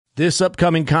This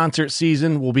upcoming concert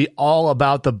season will be all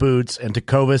about the boots, and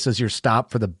Tecovas is your stop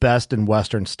for the best in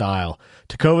Western style.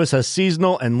 Tecovas has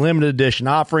seasonal and limited edition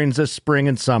offerings this spring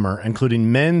and summer,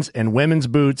 including men's and women's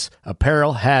boots,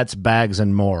 apparel, hats, bags,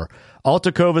 and more. All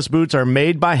Tecovas boots are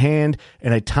made by hand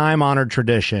in a time-honored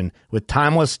tradition with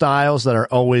timeless styles that are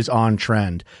always on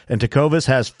trend. And Tecovas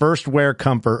has first wear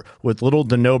comfort with little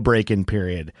to no break-in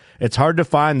period. It's hard to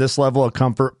find this level of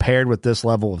comfort paired with this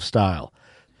level of style.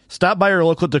 Stop by your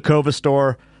local Tecovas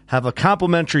store, have a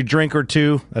complimentary drink or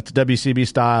two, that's WCB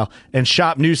style, and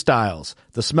shop new styles.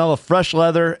 The smell of fresh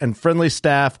leather and friendly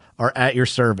staff are at your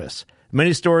service.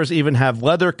 Many stores even have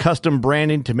leather custom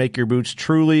branding to make your boots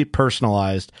truly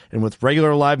personalized. And with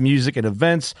regular live music and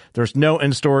events, there's no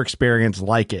in-store experience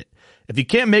like it. If you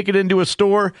can't make it into a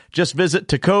store, just visit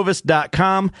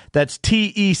Tecovas.com. That's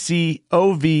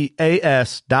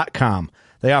TECOVAS.com.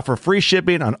 They offer free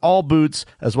shipping on all boots,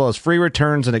 as well as free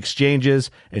returns and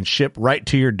exchanges, and ship right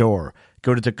to your door.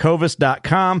 Go to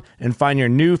Tecovas.com and find your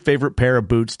new favorite pair of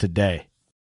boots today.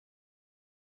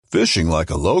 Fishing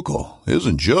like a local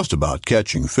isn't just about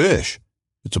catching fish.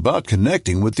 It's about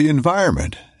connecting with the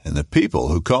environment and the people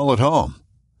who call it home.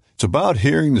 It's about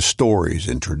hearing the stories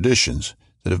and traditions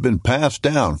that have been passed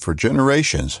down for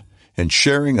generations and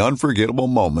sharing unforgettable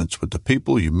moments with the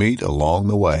people you meet along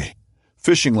the way.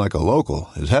 Fishing like a local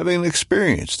is having an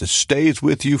experience that stays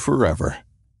with you forever.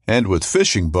 And with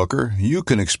Fishing Booker, you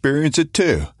can experience it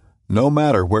too, no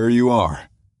matter where you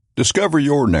are. Discover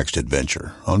your next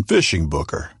adventure on Fishing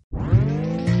Booker.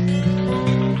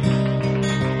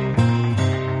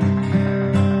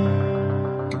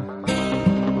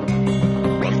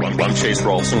 I'm Chase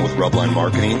Rolfson with Rubline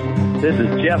Marketing. This is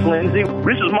Jeff Lindsay.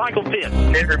 This is Michael Fitz.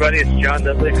 Hey, everybody, it's John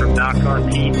Dudley from Knock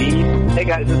On TV. Hey,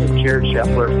 guys, this is Jared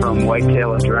Scheffler from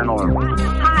Whitetail Adrenaline.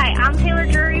 Hi, I'm Taylor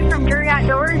Drury from Drury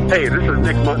Outdoors. Hey, this is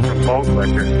Nick Munt from Bone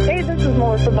Collector. Hey, this is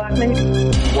Melissa Bachman.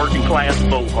 Working Class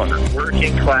Bow Hunter.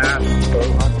 Working Class Bow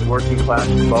Hunter. Working Class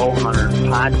Bow Hunter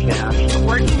Podcast.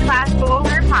 Working Class Bow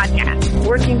Hunter Podcast.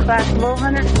 Working Class Bow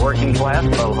Hunter. Working Class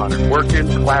Bow Hunter. Working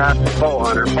Class Bow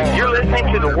Hunter. You're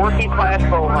listening to the Working Class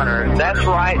Bow Hunter. That's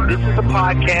right. This is a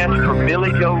podcast for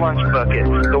Billy Joe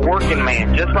Lunchbucket, the working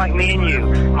man, just like me and you.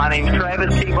 My name's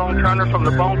Travis T-Bone Turner from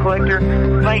the Bone Collector.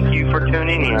 Thank you for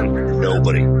tuning in.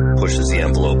 Nobody pushes the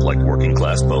envelope like Working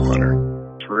Class Bow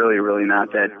Hunter. It's really, really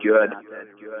not that good.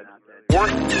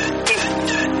 Working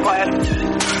Class.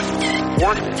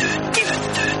 Working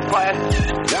Class.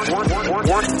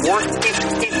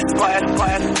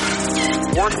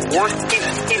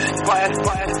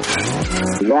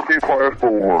 Working Class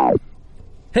Bow Hunter.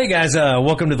 Hey guys,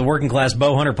 welcome to the Working Class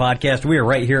Bow Hunter Podcast. We are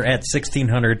right here at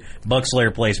 1600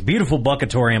 Buckslayer Place. Beautiful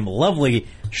Buckatorium, lovely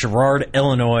Sherrard,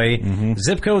 Illinois. Mm-hmm.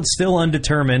 Zip code still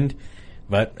undetermined,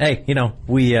 but hey, you know,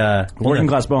 we... Working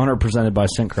Class Bow Hunter presented by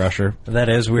Scent Crusher. That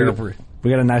is, we got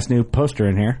a nice new poster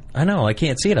in here. I know, I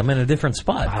can't see it. I'm in a different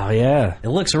spot. Oh, yeah. It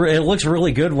looks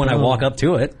really good when I walk up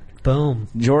to it. Boom.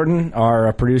 Jordan,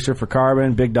 our producer for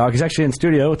Carbon, Big Dog. He's actually in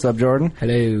studio. What's up, Jordan?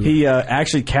 Hello. He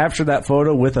actually captured that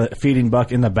photo with a feeding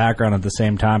buck in the background at the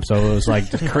same time, so it was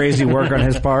like crazy work on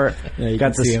his part. Yeah, you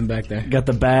can see him back there. Got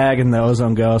the bag and the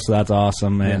Ozone Ghost, so that's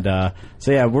awesome. Yeah. And this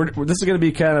is going to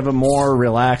be kind of a more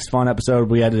relaxed, fun episode.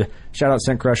 We had to shout out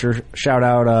Scent Crusher, shout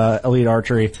out Elite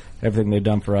Archery, everything they've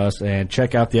done for us, and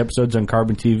check out the episodes on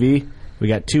Carbon TV. We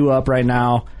got 2 up right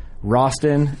now.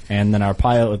 Roston, and then our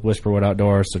pilot with Whisperwood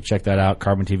Outdoors, so check that out,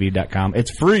 carbontv.com. It's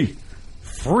free.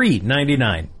 Free,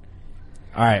 $99.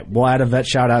 All right, we'll add a vet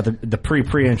shout-out to the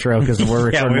pre-intro because we're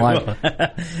recording live.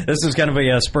 This is kind of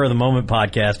a spur-of-the-moment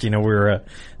podcast. You know, we're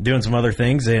doing some other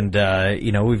things, and,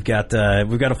 you know, we've got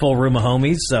a full room of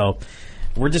homies, so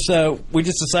we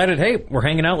just decided, hey, we're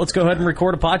hanging out, let's go ahead and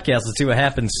record a podcast, let's see what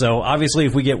happens. So, obviously,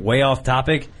 if we get way off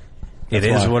topic, it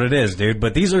is what it is, dude.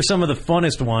 But these are some of the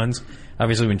funnest ones.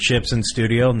 Obviously, when Chip's in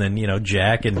studio, and then, you know,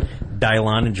 Jack and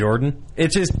Dylon and Jordan.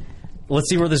 It's just, let's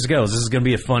see where this goes. This is going to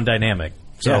be a fun dynamic.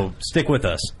 So, Stick with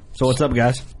us. So, what's up,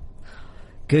 guys?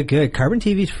 Good. Carbon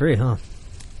TV's free, huh?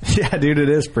 Yeah, dude, it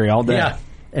is free all day. Yeah.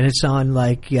 And it's on,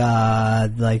 like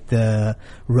the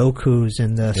Roku's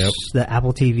and the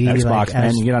Apple TV. Xbox,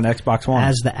 man. You get on Xbox One.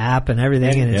 As the app and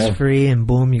everything, and it's free, and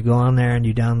boom, you go on there and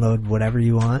you download whatever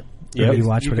you want. Yeah, you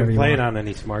watch whatever you want. You can play it on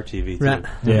any smart TV, too. Right.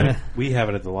 Yeah. We have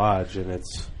it at the lodge, and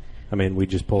we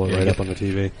just pull it right up on the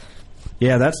TV.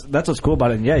 Yeah, that's what's cool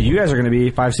about it. And yeah, you guys are going to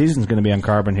be, 5 seasons going to be on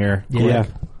Carbon here. Yeah.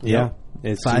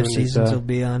 It's 5 seasons will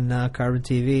be on Carbon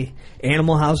TV.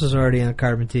 Animal House is already on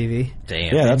Carbon TV.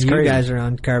 Damn. Yeah, that's and crazy. You guys are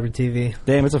on Carbon TV.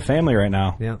 Damn, it's a family right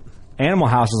now. Yeah. Animal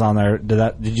House is on there.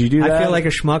 Did you do that? I feel like a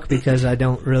schmuck because I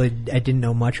didn't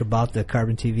know much about the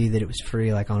Carbon TV, that it was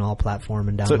free, like on all platform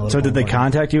and downloadable. So did they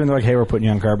contact you and they're like, hey, we're putting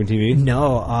you on Carbon TV?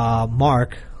 No,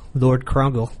 Mark, Lord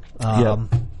Krungle,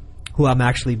 who I'm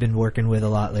actually been working with a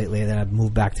lot lately, that I've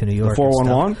moved back to New York.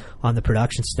 411? On the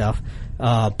production stuff.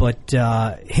 But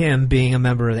him being a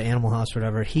member of the Animal House or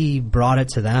whatever, he brought it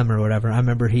to them or whatever. I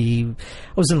remember I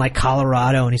was in like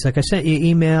Colorado, and he's like, I sent you an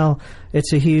email.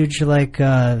 It's a huge like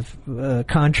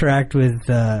contract with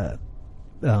Carbon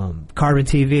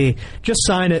TV. Just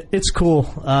sign it. It's cool.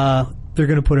 They're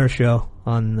going to put our show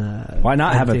on. Why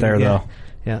not have it there, though?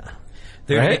 Yeah.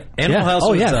 Right? Animal House.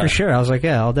 Oh was, yeah, for sure. I was like,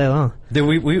 all day long.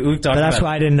 We've talked. But that's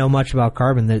why I didn't know much about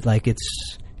Carbon. That like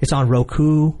it's on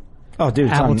Roku. Oh, dude,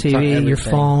 Apple TV, your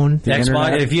phone. The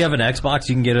Xbox. If you have an Xbox,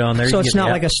 you can get it on there. So it's not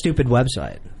like a stupid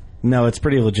website. No, it's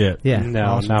pretty legit. Yeah. No,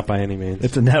 awesome. not by any means.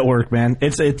 It's a network, man.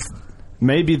 It's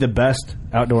maybe the best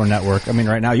outdoor network. I mean,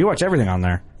 right now you watch everything on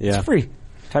there. Yeah. It's free.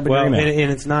 Type of Well, email.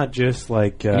 and it's not just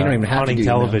like you don't even have hunting to do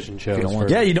television email if you shows. don't want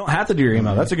Yeah, you don't have to do your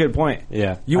email. That's a good point.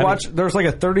 Yeah. You watch, there's like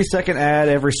a 30-second ad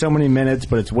every so many minutes,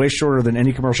 but it's way shorter than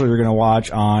any commercial you're going to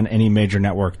watch on any major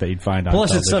network that you'd find on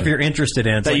Plus, it's television. stuff you're interested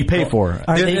in. It's That like, you pay for.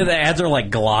 The ads are like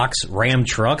Glocks, Ram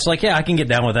trucks. Like, yeah, I can get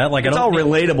down with that. Like, It's all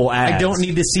relatable ads. I don't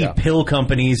need to see pill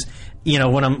companies. You know,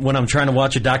 when I'm trying to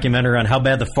watch a documentary on how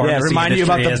bad the pharmacy Yeah, remind you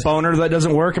about industry the is. boner that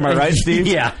doesn't work. Am I right, Steve?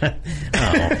 Yeah.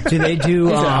 Do they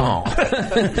do?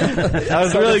 I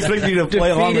was really expecting you to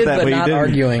play along with that, but but you not didn't.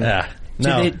 arguing.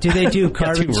 No. Do they do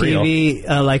Carbon too real. TV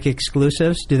like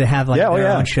exclusives? Do they have like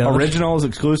their own shows? Originals,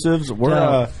 exclusives.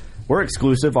 We're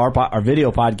exclusive. Our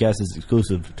video podcast is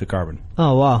exclusive to Carbon.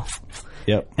 Oh wow.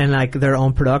 Yep. And like their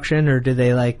own production, or do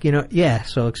they like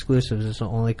so exclusives is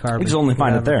only Carbon. You just only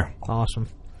find it there. Awesome.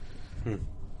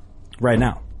 Right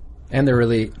now. And they're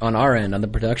really, on our end, on the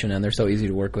production end, they're so easy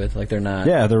to work with. Like, they're not...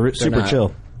 Yeah, they're super not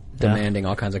chill. Demanding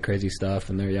all kinds of crazy stuff,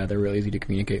 and they're really easy to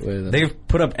communicate with. They've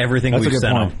put up everything That's a we've good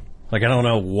sent point. them. Like, I don't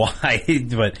know why,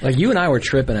 but... Like, you and I were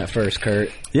tripping at first, Kurt.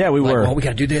 Yeah, we were. Oh, we got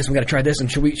to do this, we got to try this, and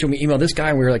should we email this guy?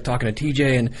 And we were, like, talking to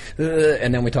TJ,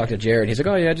 and then we talked to Jared. He's like,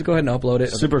 oh, yeah, just go ahead and upload it.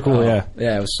 Super cool, yeah.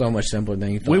 Yeah, it was so much simpler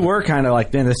than you thought. We were kind of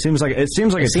like, man, it seems like a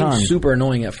ton. seems super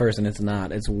annoying at first, and it's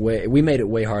not. We made it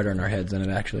way harder in our heads than it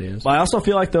actually is. But I also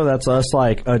feel like, though, that's us,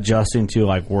 like, adjusting to,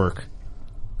 like, work.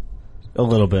 A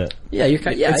little bit. Yeah, you're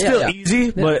kind. Yeah, it's still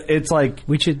easy, but it's like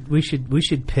we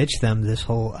should pitch them this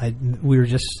whole. We were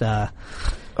just.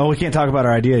 Oh, we can't talk about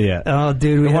our idea yet. Oh,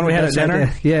 dude, the one we had at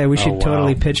dinner. Yeah, we should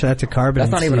totally pitch that to Carbon.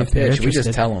 That's not even a if they're pitch. We just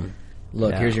interested. tell them,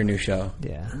 look, here's your new show.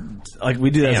 Yeah, like we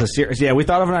do that as a series. Yeah, we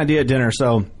thought of an idea at dinner,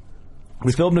 so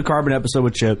we filmed a Carbon episode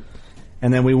with Chip.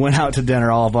 And then we went out to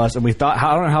dinner, all of us, and we thought,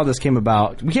 I don't know how this came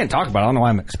about. We can't talk about it. I don't know why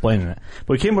I'm explaining it. But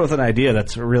we came up with an idea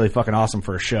that's really fucking awesome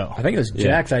for a show. I think it was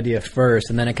Jack's idea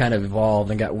first, and then it kind of evolved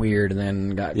and got weird and then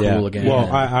got cool again.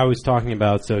 Well, I was talking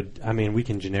about, so, I mean, we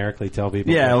can generically tell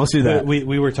people. Yeah, let's do that.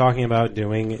 We were talking about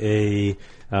doing a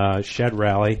shed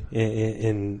rally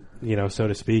in so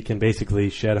to speak, and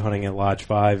basically shed hunting at Lodge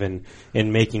 5 and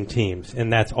making teams.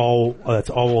 And that's all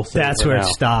we'll say. That's where it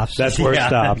stops. That's where it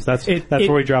stops. That's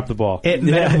where we drop the ball. It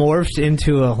metamorphed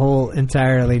into a whole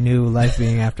entirely new life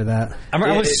being after that.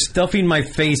 I was stuffing my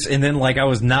face, and then like I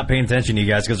was not paying attention to you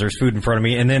guys because there's food in front of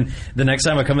me. And then the next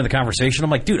time I come in the conversation,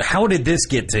 I'm like, dude, how did this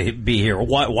get to be here?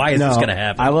 Why is this going to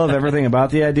happen? I love everything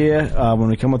about the idea. When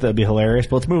we come with it, it'd be hilarious.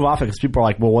 But let's move off it because people are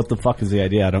like, well, what the fuck is the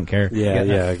idea? I don't care.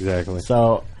 Yeah, exactly.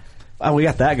 So... we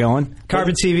got that going.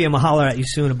 Carbon TV, I'm gonna holler at you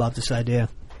soon about this idea.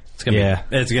 It's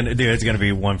gonna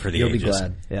be one for the You'll ages. be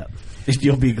glad. Yeah,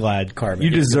 you'll be glad. Carbon. You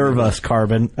deserve us,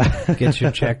 Carbon. Get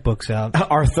your checkbooks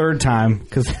out. Our third time,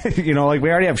 because we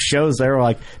already have shows there. We're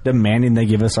like demanding they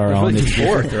give us our own.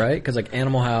 Fourth, right? Because like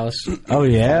Animal House. Oh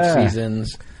yeah, 5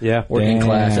 seasons. Yeah, Working Damn.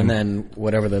 Class, and then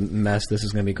whatever the mess this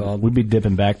is going to be called. We'd be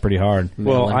dipping back pretty hard.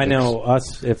 Well, Olympics. I know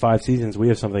us at 5 seasons, we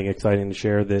have something exciting to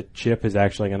share that Chip is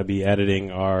actually going to be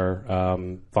editing our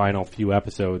final few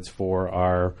episodes for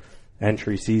our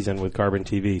entry season with Carbon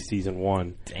TV, season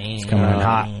 1. Damn. It's coming in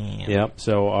hot. Yep.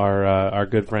 So our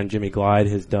good friend Jimmy Glide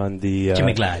has done the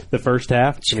Jimmy Glide. the first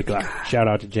half. Jimmy Glide. Shout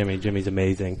out to Jimmy. Jimmy's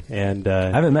amazing. And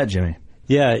I haven't met Jimmy.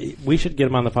 yeah, we should get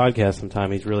him on the podcast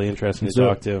sometime. He's really interesting to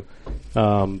talk to.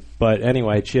 But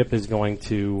anyway, Chip is going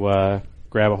to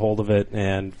grab a hold of it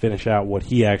and finish out what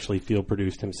he actually field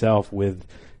produced himself with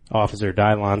Officer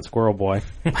Dylon Squirrel Boy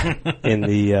in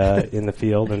the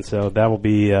field, and so that will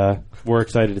be. We're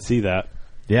excited to see that.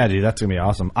 Yeah, dude, that's gonna be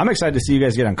awesome. I'm excited to see you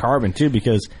guys get on Carbon too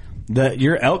because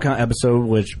your elk hunt episode,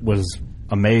 which was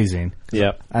amazing.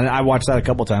 Yep. And I watched that a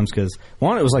couple times because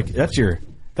one, it was like that's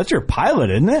your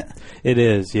pilot, isn't it? It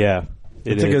is, yeah.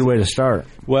 It's a good way to start.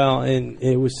 Well, and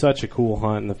it was such a cool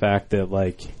hunt, and the fact that,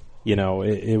 like, you know,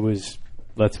 it was,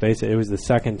 let's face it, it was the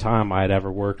second time I had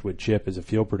ever worked with Chip as a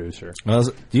field producer. Well,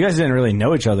 you guys didn't really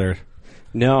know each other.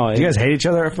 No. Did you guys hate each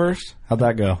other at first? How'd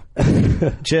that go?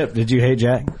 Chip, did you hate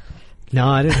Jack? No,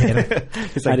 I didn't hate him.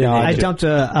 He's like, I dumped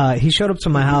he showed up to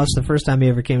my house. The first time he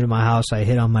ever came to my house, I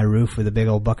hit on my roof with a big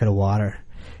old bucket of water.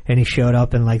 And he showed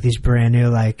up in like these brand new,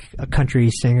 like a country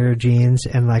singer jeans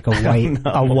and like a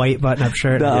white button up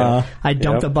shirt. I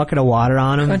dumped a bucket of water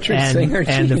on him. Country singer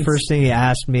and the jeans. first thing he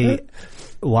asked me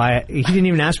why, he didn't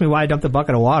even ask me why I dumped a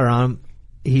bucket of water on him.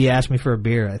 He asked me for a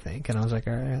beer, I think, and I was like,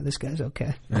 all right, this guy's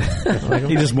okay.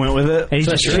 He just went with it? And he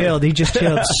just chilled. He just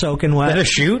chilled, soaking wet. Did a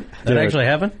shoot? That actually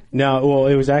happened? No, well,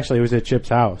 it was at Chip's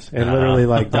house, and literally,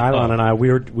 like, Dylon and I,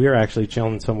 we were actually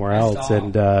chilling somewhere else,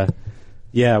 and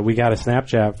yeah, we got a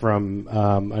Snapchat from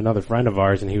another friend of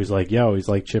ours, and he was like, "Yo," he's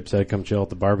like, "Chip said come chill at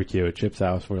the barbecue at Chip's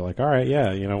house." We were like, "All right,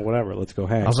 yeah, you know, whatever, let's go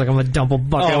hang." I was like, I'm gonna dump a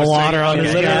bucket of water on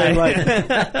this guy. Like,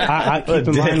 I keep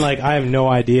in mind, like, I have no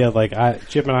idea. Like,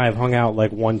 Chip and I have hung out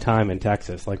like one time in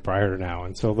Texas, like prior to now,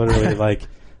 and so literally, like,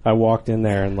 I walked in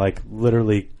there and like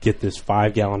literally get this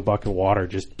 5-gallon bucket of water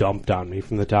just dumped on me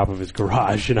from the top of his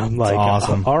garage, and I'm like,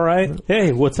 awesome. All right,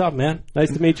 hey, what's up, man?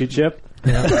 Nice to meet you, Chip.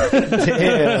 Yeah.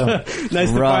 Nice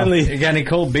to finally. You got any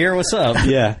cold beer? What's up?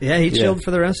 Yeah. Yeah, he chilled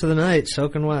for the rest of the night,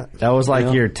 soaking wet. That was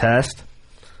like your test?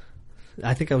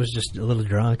 I think I was just a little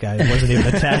drunk. I wasn't even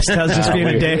a test. I was just being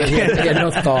a dick. He had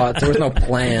no thoughts. There was no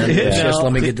plan. It's just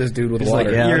let me get this dude with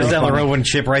water. Like, years down the road when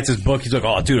Chip writes his book, he's like,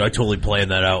 "Oh, dude, I totally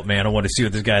planned that out, man. I want to see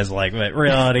what this guy's like." But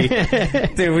reality,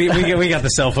 dude, we got the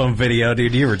cell phone video,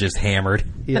 dude. You were just hammered.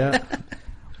 Yeah.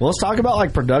 Well, let's talk about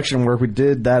like production work. We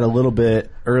did that a little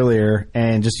bit earlier,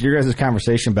 and just your guys'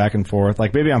 conversation back and forth.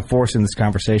 Like maybe I'm forcing this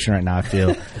conversation right now, I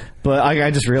feel, but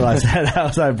I just realized that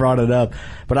as I brought it up.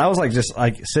 But I was like just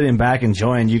like sitting back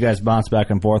enjoying you guys bounce back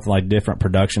and forth like different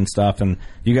production stuff, and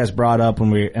you guys brought up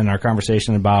when we in our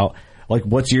conversation about like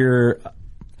what's your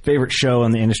favorite show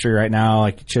in the industry right now.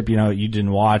 Like Chip, you know, you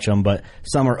didn't watch them, but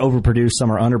some are overproduced,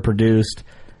 some are underproduced.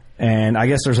 And I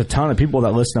guess there's a ton of people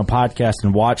that listen to podcasts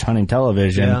and watch hunting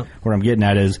television. Yeah. What I'm getting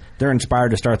at is they're inspired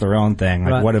to start their own thing.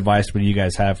 Like, Right. What advice would you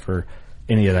guys have for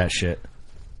any of that shit?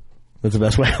 That's the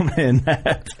best way I'm in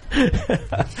that.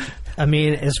 I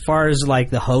mean, as far as like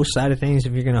the host side of things,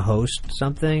 if you're going to host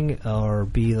something or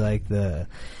be like the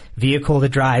vehicle that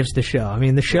drives the show. I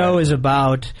mean, the show is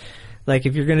about, like,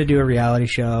 if you're going to do a reality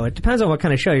show, it depends on what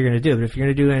kind of show you're going to do. But if you're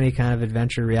going to do any kind of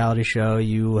adventure reality show,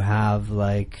 you have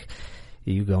like,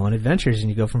 you go on adventures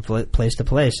and you go from place to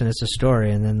place, and it's a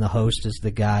story. And then the host is the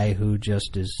guy who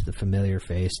just is the familiar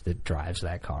face that drives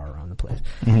that car around the place.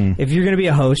 Mm-hmm. If you're going to be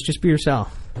a host, just be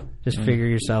yourself. Just figure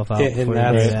yourself out And before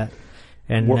you do that.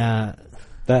 And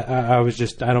that I was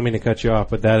just, I don't mean to cut you off,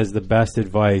 but that is the best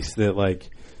advice that, like,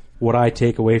 what I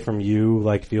take away from you,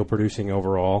 like, field producing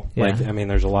overall. Yeah. Like, I mean,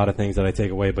 there's a lot of things that I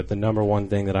take away, but the number one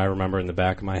thing that I remember in the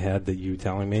back of my head that you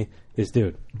telling me is,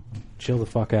 dude, chill the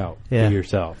fuck out. Yeah. Be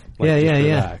yourself. Like, just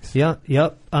relax.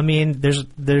 Yep. I mean,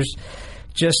 there's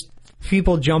just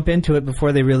people jump into it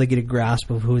before they really get a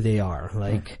grasp of who they are.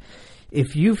 Like,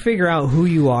 if you figure out who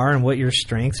you are and what your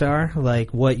strengths are,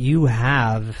 like, what you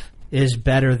have is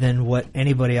better than what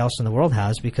anybody else in the world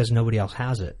has, because nobody else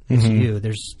has it. It's you.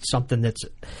 There's something that's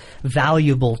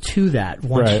valuable to that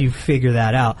once you figure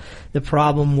that out. The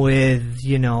problem with,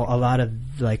 you know, a lot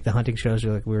of like the hunting shows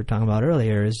like we were talking about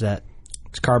earlier is that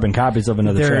It's carbon copies of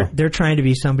another show. they're trying to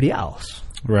be somebody else.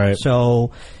 Right.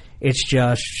 So it's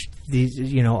just these,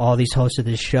 you know, all these hosts of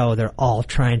this show, they're all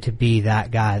trying to be that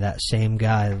guy, that same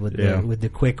guy with the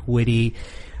quick, witty,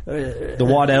 the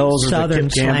Waddells Southern or the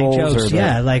Kip slang Campbells jokes. or the,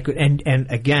 Yeah, like, and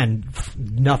again,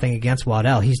 nothing against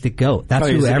Waddell. He's the GOAT. That's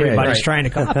he's who the- everybody's right. trying to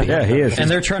copy. Yeah, he is. And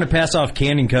they're trying to pass off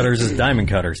canyon cutters as diamond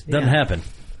cutters. Doesn't happen.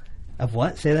 Of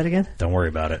what? Say that again? Don't worry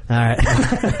about it. All right.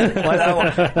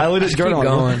 I would just Keep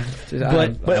going.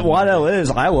 But Waddell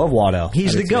is. I love Waddell.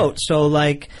 He's the GOAT. So,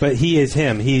 like, But he is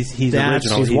him. He's That's-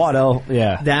 original. He's Waddell.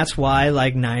 Yeah. that's why,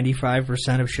 like,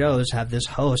 95% of shows have this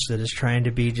host that is trying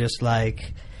to be just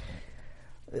like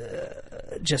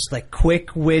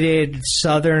quick-witted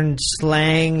Southern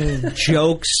slang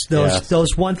jokes.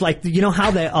 Those ones, like, you know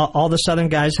how they all the Southern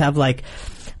guys have like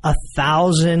a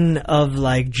 1,000 of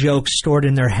like jokes stored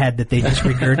in their head that they just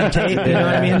regurgitate. You know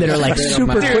what I mean? That are like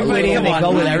super witty and they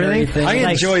go with everything.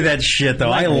 I enjoy that shit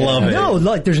though. I love it. No,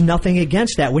 look, there's nothing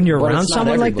against that. When you're around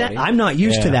someone like that, I'm not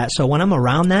used to that. So when I'm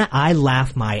around that, I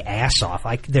laugh my ass off.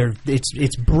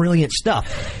 It's brilliant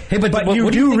stuff. Hey, but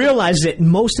you do realize that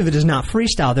most of it is not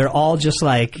freestyle. They're all just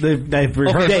like they've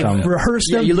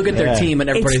rehearsed them. You look at their team and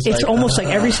everybody's it's almost like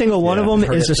every single one of them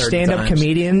is a stand-up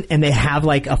comedian, and they have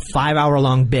like a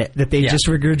 5-hour-long bit that they just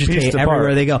regurgitate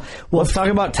everywhere they go. Well, let's talk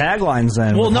about taglines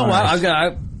then. Well, no,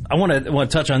 I want to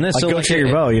touch on this. Like, go share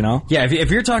your bow, you know? Yeah,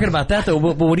 if you're talking about that, though,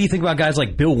 but what do you think about guys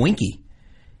like Bill Winke?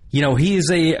 You know, he is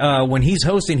when he's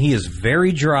hosting, he is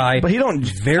very dry, but he don't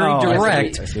very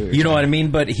direct. I see you know what I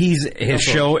mean? But his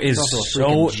show is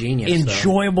so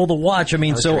enjoyable to watch. I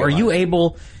mean, so are you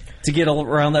able to get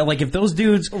around that? Like, if those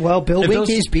dudes... Well, Bill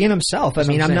Winke's being himself. I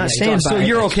mean, I'm not saying... So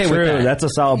you're okay with that? That's a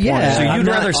solid point. Yeah, so you'd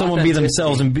rather someone be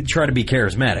themselves and try to be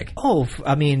charismatic? Oh,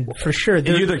 I mean, for sure.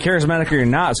 You're either charismatic or you're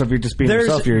not, so if you're just being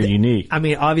yourself, you're unique. I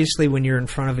mean, obviously, when you're in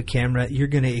front of a camera, you're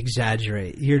going to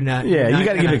exaggerate. You're not... Yeah, you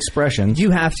got to give expressions. You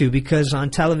have to, because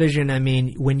on television, I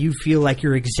mean, when you feel like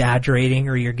you're exaggerating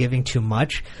or you're giving too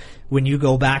much... When you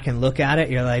go back and look at it,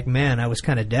 you're like, man, I was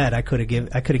kind of dead. I could have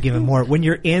given more. When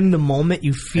you're in the moment,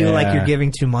 you feel like you're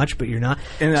giving too much, but you're not.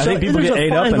 And I think people get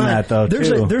ate up in that, though,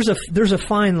 too. There's a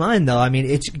fine line, though. I mean,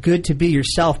 it's good to be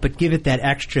yourself, but give it that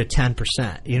extra 10%.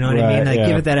 You know what I mean? Like,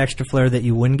 give it that extra flair that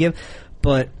you wouldn't give.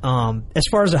 But as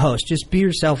far as a host, just be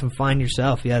yourself and find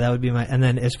yourself. Yeah, that would be my... And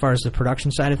then as far as the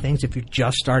production side of things, if you're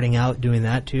just starting out doing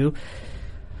that, too,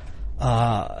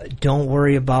 don't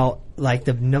worry about... Like,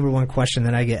 the number one question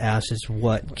that I get asked is,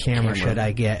 what camera should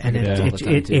I get? And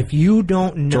if you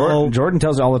don't know... Jordan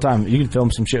tells you all the time, you can film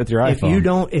some shit with your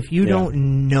iPhone. If you don't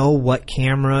know what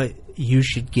camera you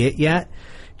should get yet,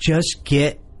 just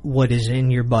get what is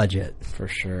in your budget. For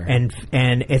sure. And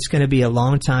it's going to be a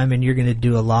long time, and you're going to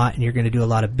do a lot, and you're going to do a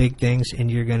lot of big things,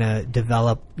 and you're going to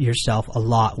develop yourself a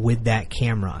lot with that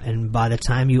camera. And by the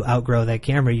time you outgrow that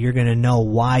camera, you're going to know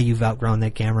why you've outgrown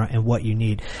that camera and what you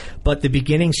need. But the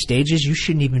beginning stages, you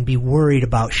shouldn't even be worried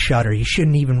about shutter. You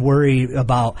shouldn't even worry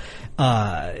about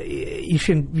you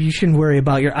shouldn't worry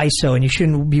about your ISO, and you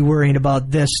shouldn't be worrying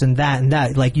about this and that and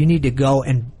that. Like, you need to go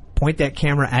and point that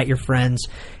camera at your friends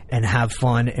and have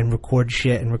fun and record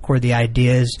shit and record the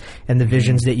ideas and the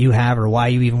visions that you have or why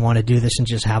you even want to do this, and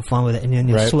just have fun with it, and then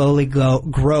you'll slowly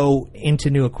grow into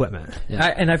new equipment.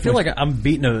 Yeah. I feel like I'm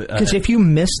beating a... Because if you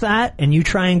miss that and you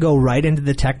try and go right into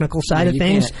the technical side of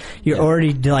things, you're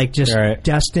already like just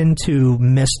destined to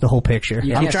miss the whole picture.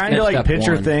 I'm trying to like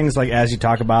picture things like as you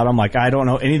talk about them. Like, I don't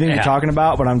know anything you're talking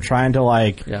about, but I'm trying to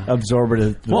like absorb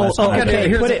it.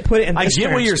 Okay, put it in this terms. I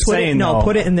get what you're saying. No,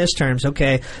 put it in this terms.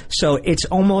 Okay, so it's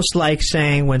almost like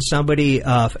saying when somebody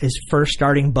is first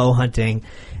starting bow hunting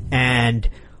and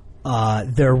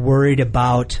they're worried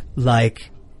about like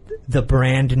the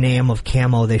brand name of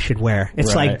camo they should wear.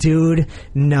 It's like, dude,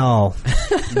 no.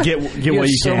 get what you can.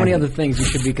 So many other things you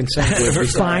should be concerned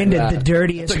with. Find the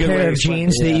dirtiest pair of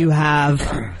jeans that you have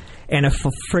and a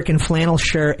freaking flannel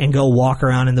shirt and go walk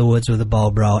around in the woods with a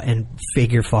bow, bro, and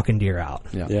figure fucking deer out.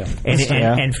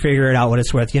 And figure it out what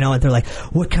it's worth. You know, and they're like,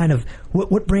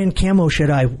 what brand camo should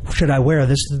I wear?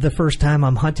 This is the first time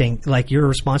I'm hunting. Like, your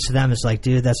response to them is like,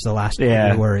 dude, that's the last of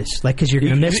your worries. Like, because you're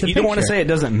going to miss the picture. You don't want to say it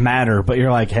doesn't matter, but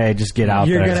you're like, hey, just get out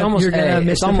there. It's almost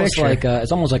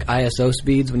like ISO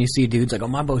speeds when you see dudes like, oh,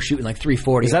 my bow's shooting like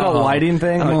 340. Is that a lighting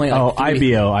thing? IBO.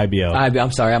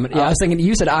 I'm sorry. I was thinking,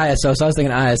 you said ISO, so I was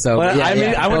thinking ISO. Well,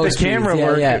 I went to camera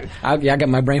work. I got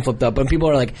my brain flipped up. But people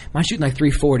are like, I'm shooting like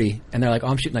 340. And they're like, oh,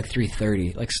 I'm shooting like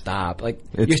 330. Like, stop. Like,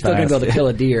 you're still going to be able to kill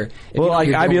a deer. Well,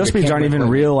 like, IBO speeds aren't even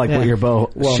real, like what your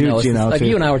bow shoots, you know. Like,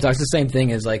 you and I were talking, it's the same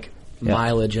thing as like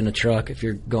mileage in a truck if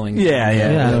you're going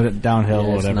downhill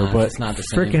or whatever. But it's not the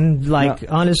same. Freaking, like,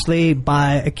 honestly,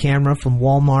 buy a camera from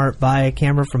Walmart, buy a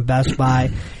camera from Best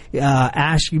Buy.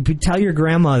 Tell your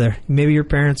grandmother. Maybe your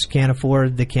parents can't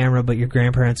afford the camera, but your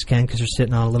grandparents can because they're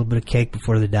sitting on a little bit of cake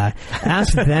before they die.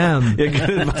 Ask them.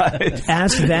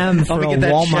 Ask them for a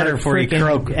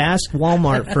Walmart. Ask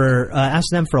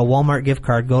them for a Walmart gift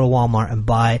card. Go to Walmart and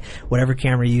buy whatever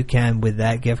camera you can with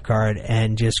that gift card,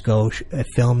 and just go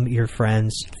film your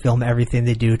friends, film everything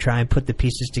they do. Try and put the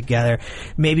pieces together.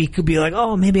 Maybe you could be like,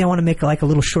 oh, maybe I want to make like a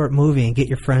little short movie and get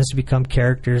your friends to become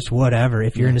characters. Whatever.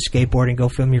 If you're into skateboarding, go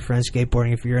film your friends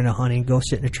skateboarding. If you're into hunting, go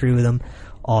sit in a tree with them.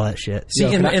 all that shit. See,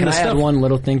 can I add one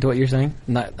little thing to what you're saying?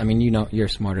 I mean, you're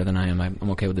smarter than I am.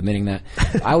 I'm okay with admitting that.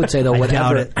 I would say though,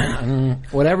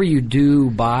 whatever you do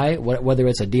buy, whether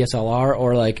it's a DSLR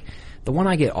or like the one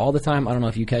I get all the time. I don't know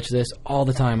if you catch this all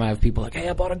the time. I have people like, "Hey,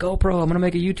 I bought a GoPro. I'm going to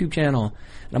make a YouTube channel,"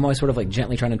 and I'm always sort of like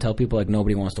gently trying to tell people like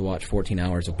nobody wants to watch 14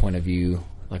 hours of point of view.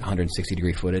 Like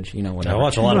 160-degree footage, whatever. I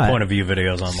watch a lot of point of view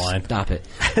videos online. Stop it.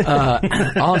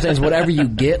 All I'm saying is, whatever you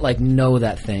get, like, know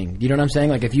that thing. You know what I'm saying?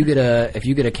 Like, if you get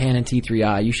a Canon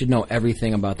T3i, you should know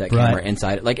everything about that camera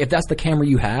inside it. Like, if that's the camera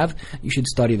you have, you should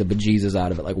study the bejesus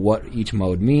out of it. Like, what each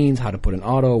mode means, how to put an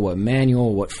auto, what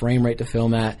manual, what frame rate to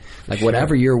film at. Like,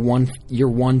 whatever your one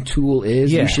tool is,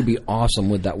 you should be awesome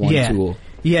with that one tool.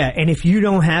 Yeah, and if you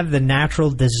don't have the natural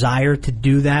desire to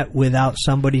do that without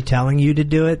somebody telling you to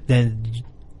do it, then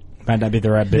might not be the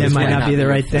right business. It might not be the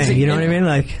right thing. You know what I mean?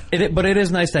 Like, but it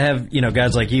is nice to have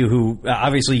guys like you who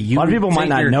obviously a lot of people might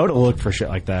not know to look for shit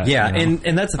like that. Yeah,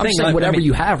 and that's the thing. Saying whatever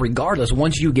you have, regardless,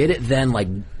 once you get it, then like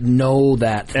know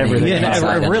that thing. Everything.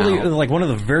 Yeah, really, like one of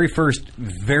the very first,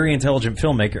 very intelligent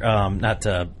filmmaker.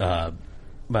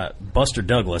 Buster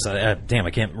Douglas. Damn, I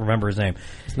can't remember his name.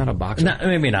 It's not a boxer. No,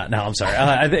 maybe not. No, I'm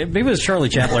sorry. Maybe it was Charlie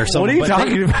Chaplin or something. What are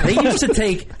you talking about? They used to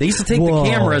take the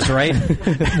cameras, right?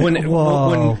 When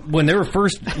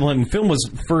film was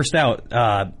first out.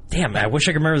 Damn, I wish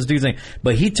I could remember this dude's name.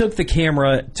 But he took the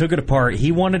camera, took it apart.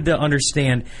 He wanted to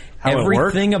understand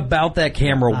everything about that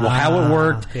camera, how it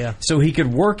worked, so he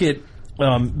could work it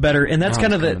better. And that's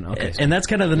kind of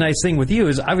the nice thing with you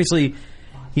is obviously.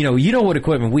 You know what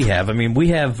equipment we have. I mean, we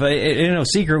have, no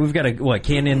secret, we've got a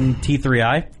Canon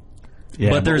T3i.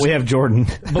 Yeah, but we have Jordan.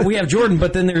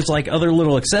 But then there's like other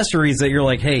little accessories that you're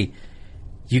like, hey,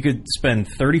 you could spend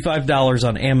 $35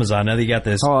 on Amazon now that you got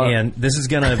this, and this is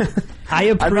going to...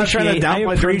 I'm not trying to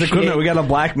downplay Jordan's equipment. We got a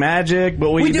Blackmagic,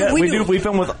 but we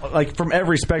film with, like, from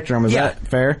every spectrum. Is that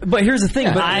fair? But here's the thing.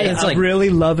 Yeah, I really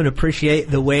love and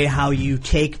appreciate the way how you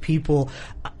take people...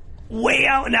 way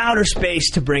out in outer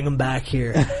space to bring them back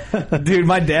here. Dude,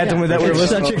 my dad told me that was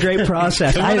such a great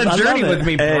process. Come on a journey with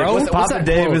me, bro. Hey, Papa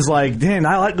Dave is like, Dan,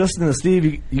 I like listening to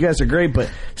Steve. You guys are great,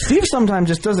 but Steve sometimes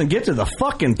just doesn't get to the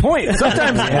fucking point.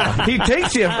 Sometimes he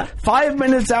takes you 5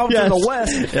 minutes out to the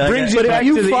west, brings you back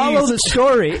to the east. But if you follow the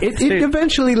story, it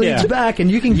eventually leads back,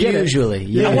 and you can get usually.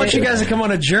 Yeah. I want you guys to come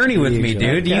on a journey with me,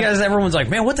 dude. You guys, everyone's like,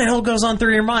 man, what the hell goes on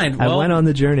through your mind? Well, I went on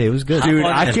the journey. It was good. Dude,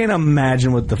 I can't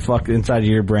imagine what the fuck inside of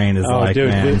your brain is like, dude,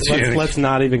 man. Let's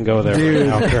not even go there right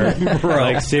now, Kurt.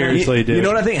 Like, seriously, dude. You know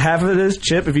what I think half of it is,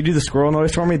 Chip? If you do the squirrel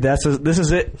noise for me, this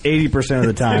is it 80% of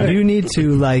the time. You need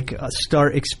to, like,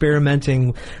 start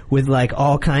experimenting with, like,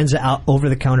 all kinds of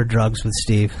over-the-counter drugs with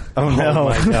Steve. Oh, no. Oh,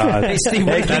 my God. Hey, Steve,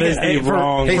 that is the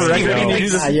wrong...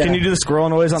 Can you do the squirrel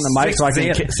noise on the mic so I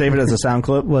can save it as a sound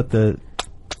clip? What the...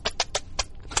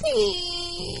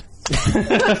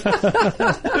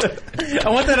 I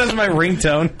want that as my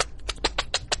ringtone.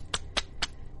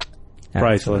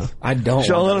 Priceless. I don't.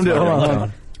 Let him do it. Hold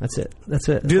on. That's it. That's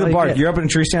it. Do the bark. You're up in a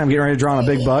tree stand. I'm getting ready to draw on a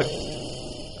big buck.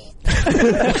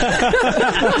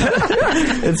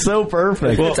 It's so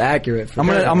perfect. Well, it's accurate. I'm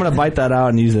gonna bite that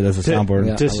out and use it as a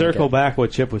soundboard. To circle back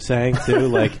what Chip was saying too,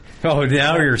 like now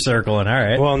you're circling. All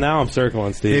right. Well, now I'm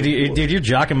circling, Steve. Dude, you're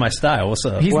jocking my style. What's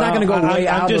up? He's not going to go way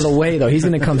out of the way though. He's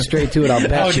going to come straight to it. I'll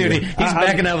bet. Dude, he's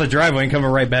backing out of the driveway and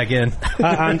coming right back in.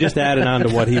 I'm just adding on to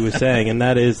what he was saying, and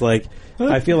that is like.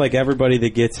 I feel like everybody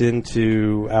that gets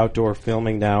into outdoor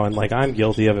filming now, and like I'm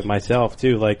guilty of it myself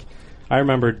too. Like I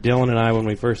remember Dylan and I when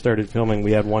we first started filming,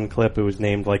 we had one clip. It was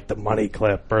named like the money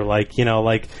clip, or like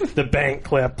like the bank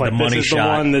clip. Like this is the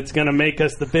one that's going to make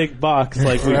us the big bucks.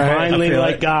 Like we finally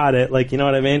got it. Like you know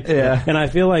what I mean? Yeah. And I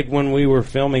feel like when we were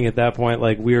filming at that point,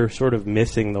 like we were sort of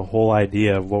missing the whole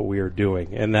idea of what we were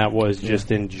doing, and that was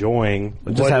just enjoying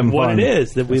what it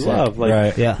is that we love.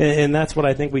 Like, and that's what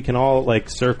I think we can all like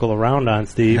circle around on,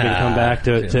 Steve, and come back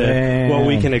to what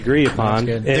we can agree upon.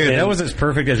 Dude, that was as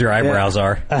perfect as your eyebrows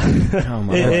are.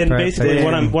 And basically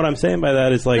what I'm saying by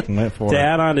that is like to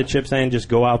add on to Chip saying just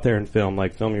go out there and film,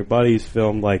 like film your buddies,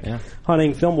 film like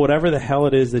hunting, film whatever the hell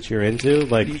it is that you're into.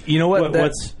 Like you know what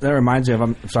that reminds me of.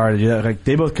 I'm sorry to do that. Like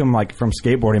they both come like from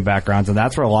skateboarding backgrounds, and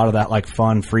that's where a lot of that like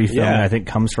fun free filming I think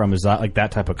comes from. Is that like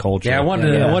that type of culture? Yeah, I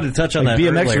wanted to touch on like that.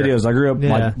 BMX earlier. videos. I grew up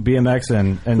like BMX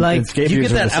and like skate you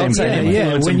get that outside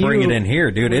influence and bring it in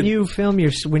here, dude. When you film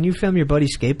your buddy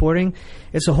skateboarding,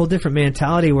 it's a whole different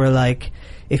mentality where like.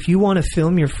 If you want to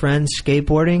film your friends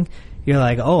skateboarding, You're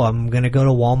like, oh, I'm going to go to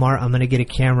Walmart, I'm going to get a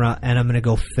camera, and I'm going to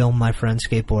go film my friend's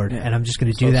skateboard. And I'm just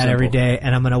going to do that every day,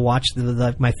 and I'm going to watch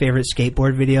my favorite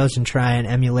skateboard videos and try and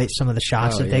emulate some of the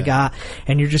shots that they got,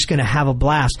 and you're just going to have a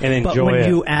blast. And enjoy but when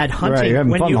you add hunting, you're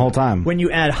having fun the whole time. When you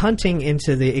add hunting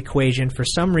into the equation, for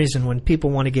some reason, when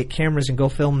people want to get cameras and go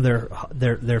film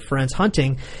their friends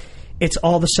hunting, it's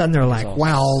all of a sudden they're like,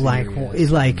 wow,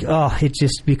 it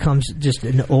just becomes just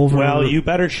an over. Well, you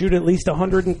better shoot at least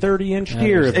 130-inch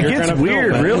deer. It gets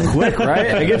weird real quick,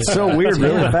 right? It gets so weird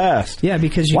really fast. Yeah,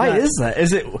 because why is that?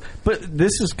 Is it? But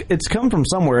it's come from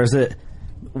somewhere. Is it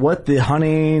what the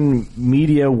hunting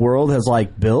media world has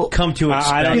built? Come to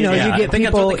expect. You get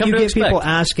people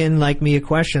asking me a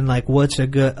question like, what's a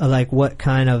good what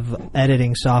kind of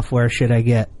editing software should I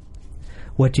get?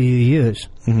 What do you use?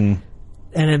 Mm-hmm.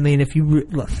 And I mean, if you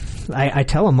look, I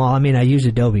tell them all. I mean, I use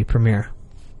Adobe Premiere,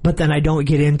 but then I don't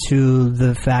get into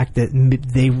the fact that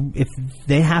if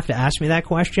they have to ask me that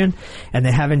question and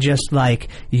they haven't just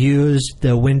used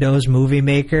the Windows Movie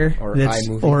Maker or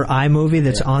iMovie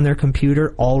that's on their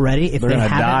computer already. If they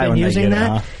haven't been using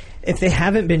that. If they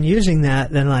haven't been using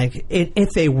that, then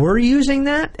if they were using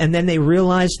that and then they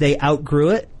realized they outgrew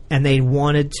it, and they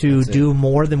wanted to do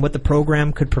more than what the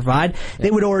program could provide,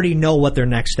 they would already know what their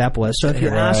next step was. So if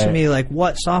you're asking me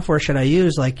what software should I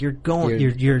use,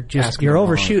 you're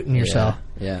overshooting yourself.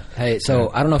 Yeah. Hey,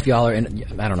 so I don't know if y'all are I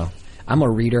don't know. I'm a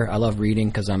reader. I love reading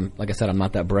because like I said, I'm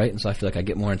not that bright, and so I feel like I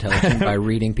get more intelligent by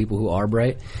reading people who are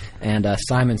bright. And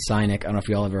Simon Sinek, I don't know if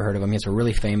y'all ever heard of him. He has a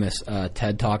really famous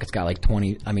TED Talk. It's got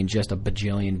just a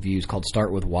bajillion views, called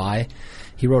Start With Why.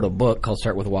 He wrote a book called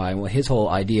Start With Why, and his whole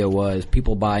idea was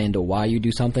people buy into why you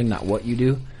do something, not what you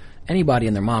do. Anybody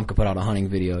and their mom could put out a hunting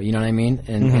video, you know what I mean?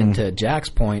 And to Jack's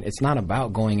point, it's not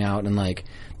about going out and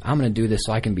I'm going to do this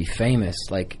so I can be famous.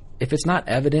 If it's not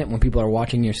evident when people are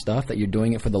watching your stuff that you're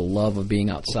doing it for the love of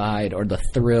being outside or the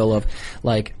thrill of,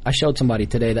 I showed somebody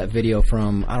today that video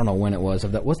from, I don't know when it was,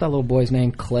 what's that little boy's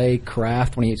name? Clay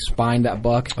Craft, when he spined that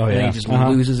buck and he just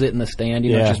loses it in the stand,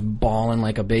 just bawling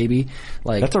like a baby.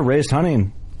 That's a raised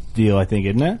hunting deal, I think,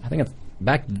 isn't it? I think it's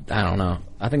back, I don't know.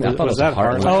 I thought it was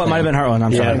Heartland. Oh, it might have been Heartland.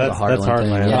 I'm sorry. That's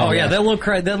Heartland. Yeah. That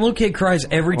little kid cries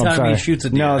every time he shoots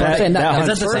a deer. No, that's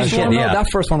the same kid. Yeah.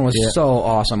 That first one was so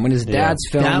awesome. When his dad's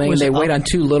filming, they wait on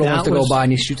two little ones to go by,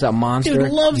 and he shoots that monster.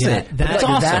 Dude loves it. That's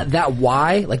awesome. That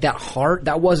why, that heart,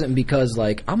 that wasn't because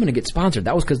I'm going to get sponsored.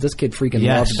 That was because this kid freaking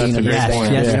loves being in the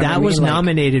band. Yes, that was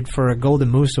nominated for a Golden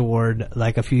Moose Award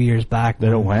a few years back.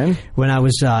 Did it win? When I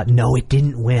was no, it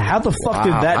didn't win. How the fuck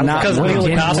did that not win? Because Mila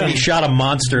Kosky shot a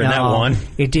monster in that one.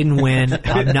 It didn't win.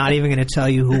 I'm not even going to tell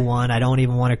you who won. I don't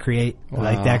even want to create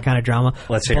that kind of drama.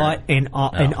 Let's hear it. In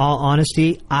all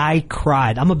honesty, I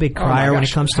cried. I'm a big crier when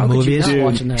it comes to movies,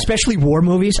 especially war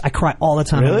movies. I cry all the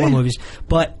time in war movies.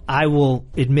 But I will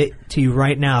admit to you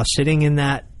right now, sitting in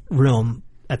that room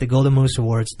at the Golden Moose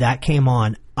Awards, that came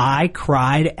on. I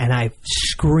cried and I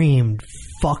screamed,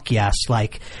 fuck yes! I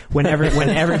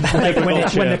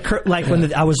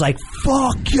was like,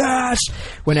 fuck yes!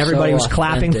 When everybody was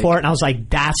clapping for it, and I was like,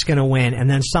 that's gonna win. And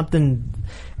then something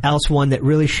else won that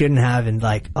really shouldn't have, and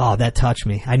that touched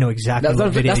me. I know exactly what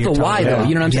video you're talking about. That's the why, though.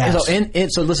 You know what I'm saying? Yes.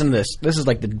 So listen to this. This is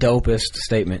the dopest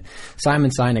statement.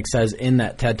 Simon Sinek says in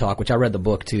that TED Talk, which I read the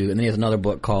book too, and then he has another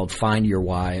book called Find Your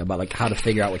Why, about how to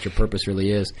figure out what your purpose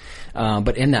really is.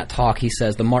 But in that talk, he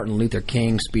says the Martin Luther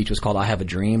King speech was called "I Have a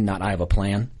Dream, Not I Have a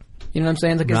Plan." You know what I'm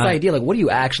saying? It's the idea, what do you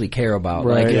actually care about?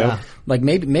 Right,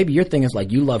 maybe your thing is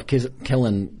you love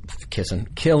killing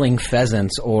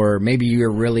pheasants, or maybe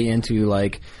you're really into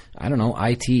I don't know,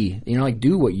 IT.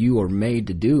 Do what you are made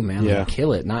to do, man.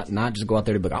 Kill it. Not just go out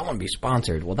there to be I want to be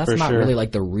sponsored. Well, that's not really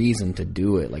the reason to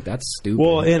do it. That's stupid.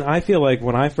 Well, and I feel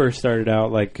when I first started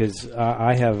out, because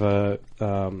I have a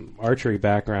archery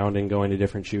background and going to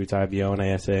different shoots, IBO and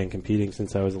ASA, and competing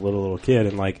since I was a little kid,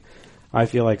 and I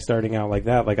feel starting out like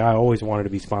that, I always wanted to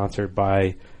be sponsored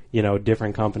by,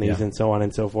 different companies and so on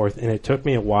and so forth. And it took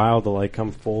me a while to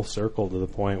come full circle to the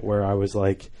point where I was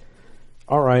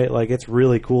all right, it's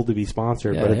really cool to be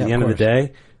sponsored, but at the end of the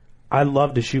day, I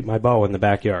love to shoot my bow in the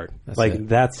backyard.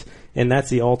 That's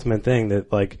the ultimate thing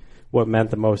that what meant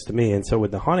the most to me. And so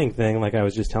with the hunting thing, I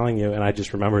was just telling you, and I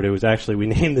just remembered, it was actually, we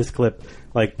named this clip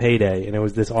Payday, and it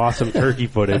was this awesome turkey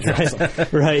footage,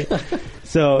 right?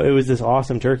 So it was this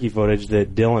awesome turkey footage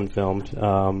that Dylan filmed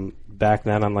back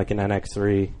then on an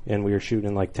NX3, and we were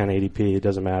shooting 1080p. It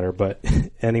doesn't matter, but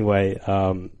anyway,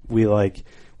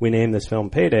 we we named this film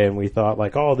Payday, and we thought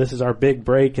like, oh, this is our big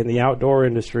break in the outdoor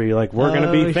industry. Like, we're going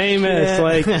to be famous. Shit.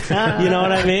 Like, you know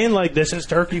what I mean? Like, this is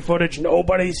turkey footage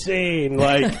nobody's seen.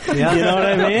 Like, you know what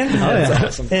I mean?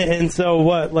 That's awesome. And so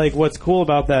what's cool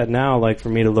about that now, like, for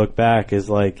me to look back is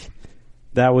like,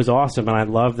 that was awesome, and I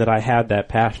love that I had that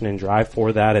passion and drive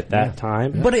for that at that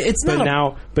time. But it's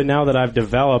not. But now that I've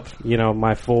developed, you know,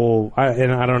 my full,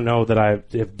 and I don't know that I've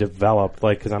developed,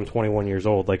 like, because I'm 21 years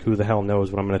old. Like, who the hell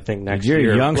knows what I'm going to think next You're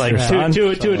year? a youngster, like, son. to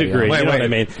a degree. Wait, you know what I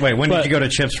mean? Wait, when did you go to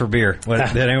Chips for beer?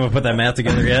 Did anyone put that math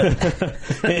together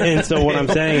yet? And so what I'm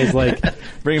saying is, like,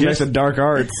 Bring back the dark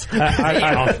arts.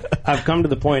 I've come to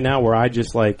the point now where I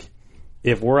just, like,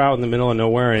 if we're out in the middle of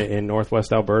nowhere in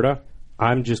Northwest Alberta,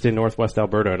 I'm just in Northwest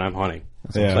Alberta and I'm hunting.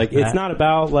 Yeah. Like, it's not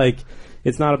about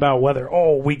whether,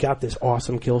 we got this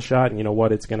awesome kill shot and you know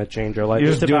what, it's going to change our life.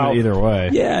 You're just doing it either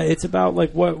way. Yeah, it's about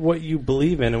like what you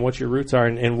believe in and what your roots are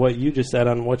and what you just said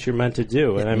on what you're meant to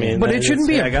do. And I mean, but it shouldn't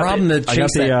be a problem to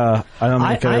chase that. I don't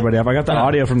know if everybody up. I got the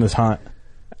audio from this hunt.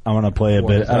 I'm going to play a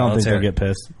bit. I don't think they'll get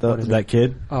pissed. That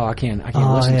kid? Oh, I can't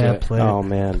listen to it. Play it. Oh,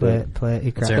 man. Play it.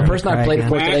 He cried. The person I played it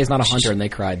for today is not a hunter, and they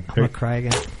cried. I'm going to cry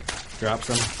again. Drop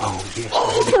some. Oh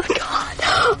my god!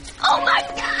 Oh my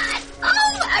god!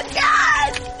 Oh my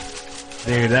god!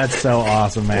 Dude, that's so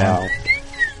awesome, man. Wow.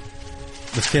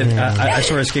 This kid, I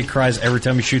swear, this kid cries every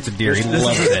time he shoots a deer. He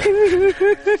loves it.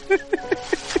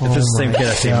 It's the same kid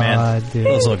I see, man. Dude.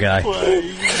 This little guy.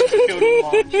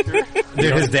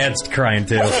 Dude, his dad's crying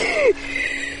too.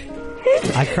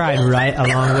 I cried right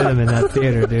along with him in that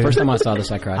theater, dude. First time I saw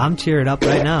this, I cried. I'm cheered up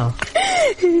right now.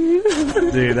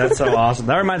 Dude, that's so awesome.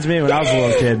 That reminds me of when I was a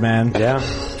little kid, man. Yeah.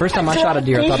 First time I shot a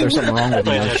deer, I thought there was something wrong with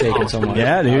me. I was shaking so much.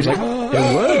 Yeah, dude. I was like,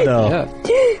 it would, though. Yeah.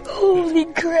 Holy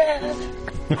crap!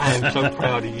 I'm so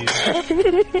proud of you.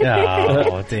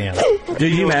 Oh, damn.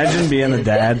 Dude, you imagine being a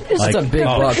dad? That's a big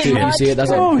buck, too. You see it?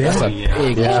 That's a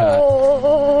big shot.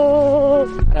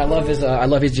 And I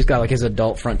love he's just got like his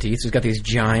adult front teeth. So he's got these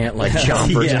giant like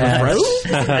chompers in his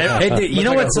front. Hey, dude, you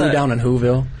know what's down in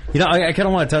Whoville? You know, I kind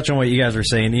of want to touch on what you guys were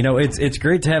saying. You know, it's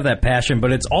great to have that passion,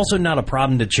 but it's also not a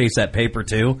problem to chase that paper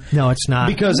too. No, it's not.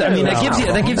 Because I mean, that gives you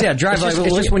that drive.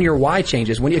 It's just when your why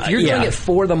changes. If you're doing it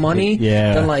for the money,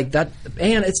 then like that.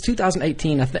 And it's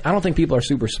 2018. I don't think people are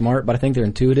super smart, but I think they're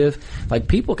intuitive. Like,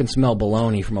 people can smell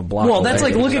baloney from a block. Well, that's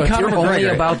away. like look at Conor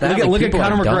McGregor. About that, look at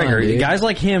Conor McGregor. Done, guys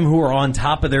like him who are on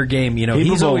top of their game. You know,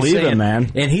 people he's always saying, man,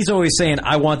 and he's always saying,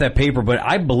 "I want that paper," but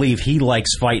I believe he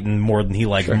likes fighting more than he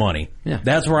likes money. Yeah,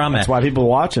 that's where I'm at. That's why people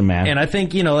watch him, man. And I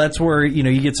think that's where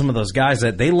you get some of those guys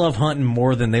that they love hunting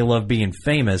more than they love being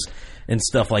famous and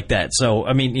stuff like that. So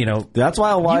I mean, that's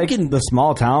why I like the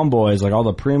small town boys, like all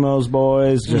the Primos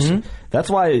boys. That's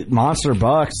why Monster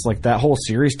Bucks, like that whole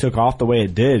series, took off the way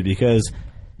it did, because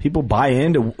people buy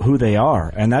into who they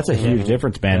are, and that's a huge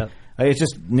difference, man. Yep. Like, it's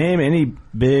just name any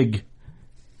big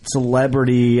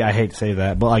celebrity. I hate to say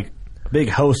that, but like big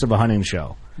host of a hunting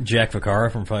show. Jack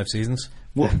Vaccaro from 5 Seasons.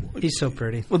 Well, he's so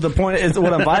pretty. Well, the point is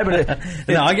what I'm vibing.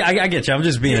 No, I get you. I'm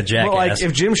just being a jackass. Well, like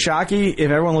if Jim Shockey,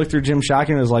 if everyone looked through Jim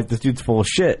Shockey and was like, this dude's full of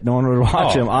shit, no one would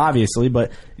watch him, obviously.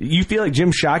 But you feel like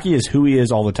Jim Shockey is who he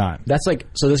is all the time. That's like,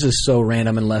 so this is so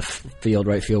random and left field,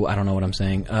 right field. I don't know what I'm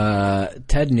saying.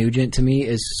 Ted Nugent to me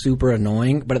is super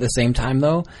annoying, but at the same time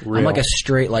though, I'm like a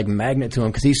straight like magnet to him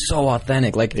because he's so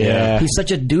authentic. Like he's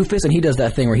such a doofus, and he does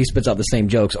that thing where he spits out the same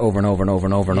jokes over and over and over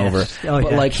and over and over.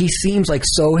 But like he seems like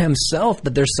so himself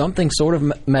that there's something sort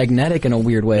of magnetic in a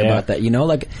weird way about that.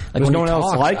 Like there's no one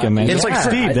else like him, man. It's like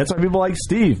Steve. That's why people like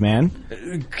Steve, man.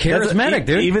 Charismatic,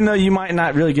 dude. Even though you might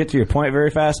not really get to your point very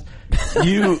fast,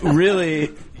 you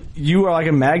are like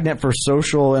a magnet for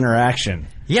social interaction.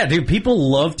 Yeah, dude,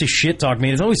 people love to shit talk me.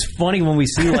 It's always funny when we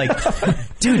see, like,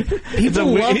 dude, people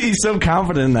love... He's so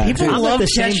confident in that. People love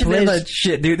catching in that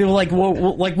shit, dude. They're like,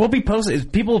 we'll be posting...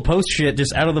 People will post shit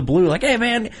just out of the blue. Like, hey,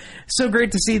 man, so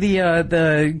great to see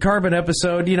the Carbon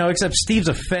episode, except Steve's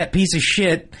a fat piece of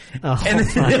shit. Oh, and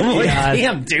I'm like,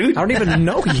 damn, dude. I don't even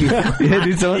know you. Yeah,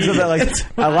 dude, someone said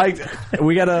that,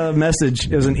 we got a message.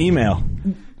 It was an email.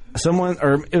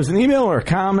 It was an email or a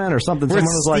comment or something. Where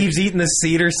someone was Steve's eating the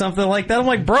seat or something like that. I'm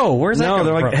like, bro, where's that? No,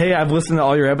 they're like, from? hey, I've listened to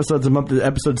all your episodes. I'm up to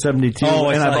episode 72,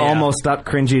 and I've almost stopped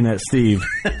cringing at Steve.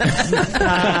 I'm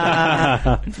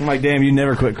like, damn, you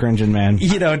never quit cringing, man.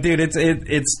 Dude,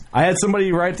 it's. I had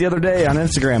somebody write the other day on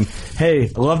Instagram, hey,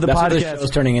 love the That's podcast. What this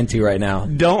show's turning into right now.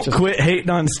 Don't quit hating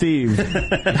on Steve.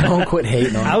 Don't quit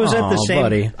hating on. I was at the same.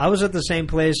 Buddy. I was at the same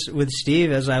place with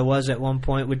Steve as I was at one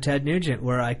point with Ted Nugent,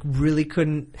 where I really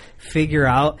couldn't figure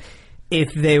out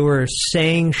if they were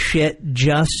saying shit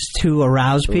just to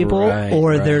arouse people,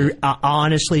 or they're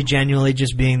honestly, genuinely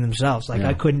just being themselves. Like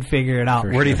I couldn't figure it out.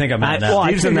 Where do you think I'm at now?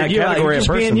 Steve's in that category of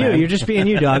person, man. You're just being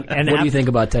you, dog. And what do you think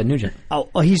about Ted Nugent?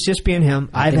 Oh, he's just being him.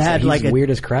 I've had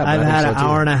weird as crap. I've had an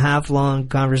hour and a half long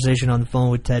conversation on the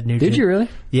phone with Ted Nugent. Did you really?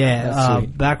 Yeah.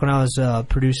 Back when I was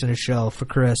producing a show for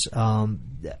Chris, I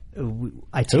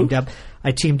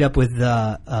teamed up with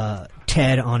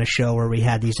Ted on a show where we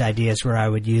had these ideas where I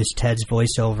would use Ted's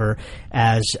voiceover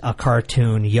as a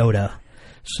cartoon Yoda.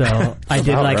 So I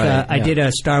did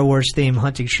a Star Wars themed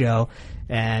hunting show,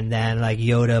 and then like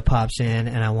Yoda pops in,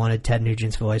 and I wanted Ted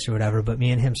Nugent's voice or whatever. But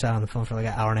me and him sat on the phone for like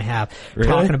an hour and a half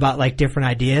talking about like different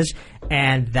ideas,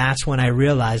 and that's when I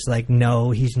realized like,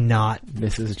 no, he's not.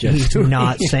 He's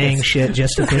not saying shit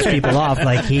just to piss people off.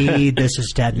 Like this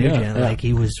is Ted Nugent. Like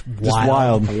he was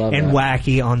wild and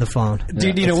wacky on the phone.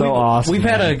 Dude, you know, so awesome, we've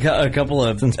had a couple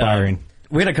of it's inspiring.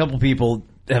 We had a couple people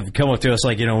have come up to us,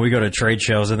 like, you know, we go to trade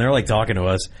shows and they're like talking to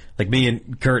us, like me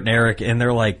and Kurt and Eric, and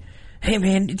they're like, "Hey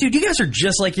man, dude, you guys are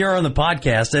just like you are on the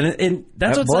podcast," and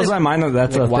that's what blows my mind.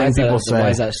 That's a thing people say. Why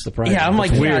is that surprising? Yeah, I'm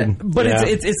like, weird. But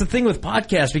it's the thing with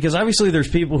podcasts, because obviously there's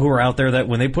people who are out there that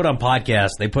when they put on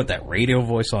podcasts, they put that radio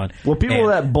voice on. Well, people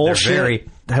that bullshit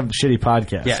have shitty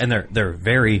podcasts. Yeah, and they're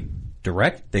very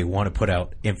direct. They want to put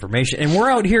out information, and we're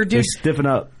out here, dude, they're stiffing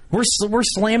up. We're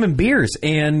slamming beers,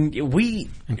 and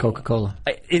Coca-Cola.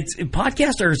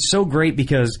 Podcasts are so great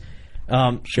because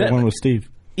share one with Steve.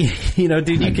 You know,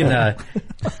 dude,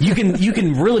 you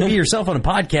can really be yourself on a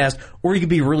podcast, or you can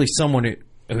be really someone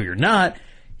who you're not.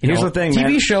 Here's the thing, TV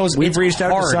man. shows. We've reached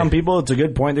out to some people. It's a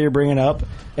good point that you're bringing up,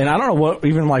 and I don't know what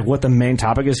the main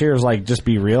topic is here. Is like just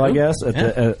be real, I guess,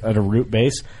 at a root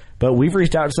base. But we've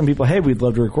reached out to some people. Hey, we'd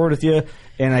love to record with you,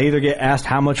 and I either get asked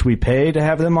how much we pay to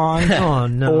have them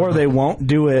on, or they won't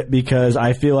do it because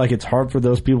I feel like it's hard for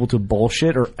those people to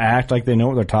bullshit or act like they know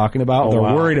what they're talking about. They're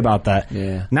worried about that.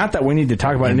 Yeah. Not that we need to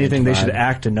talk about anything they should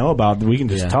act to know about. We can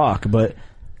just talk, but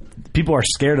people are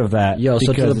scared of that.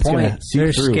 So to the point,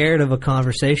 they're scared of a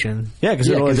conversation. Yeah, because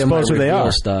it'll expose who they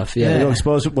are. Stuff. It'll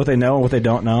expose what they know and what they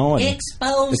don't know. And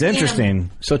it's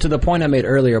interesting. So to the point I made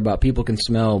earlier about people can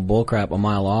smell bullcrap a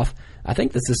mile off, I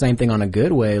think that's the same thing on a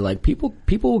good way. Like people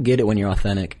will get it when you're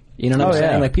authentic. You know what I'm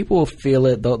saying? Like people will feel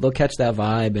it. They'll catch that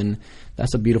vibe, and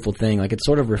that's a beautiful thing. Like it's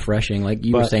sort of refreshing. Like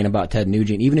you were saying about Ted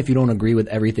Nugent, even if you don't agree with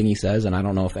everything he says, and I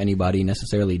don't know if anybody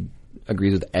necessarily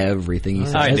agrees with everything he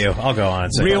says. I do. I'll go on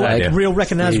and say real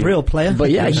recognized real player.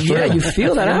 But you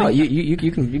feel that out. You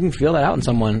can feel that out in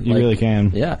someone. You really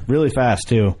can. Yeah, really fast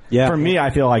too. Yeah. For me,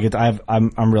 I feel like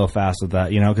I'm real fast with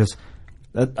that. You know, because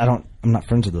I'm not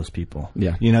friends with those people.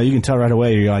 Yeah. You know, you can tell right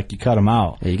away. You're like, you cut them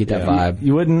out. Yeah, you get that vibe.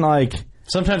 You wouldn't like.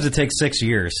 Sometimes it takes 6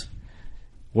 years.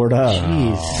 Word up.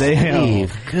 Jeez. Damn.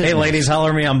 Hey, ladies,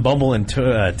 holler at me on Bumble and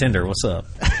Tinder. What's up?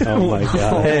 Oh, my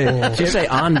God. Hey, did you say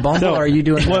on Bumble, or are you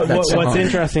doing what's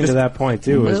interesting to that point,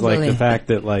 too, is like the fact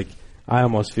that, like, I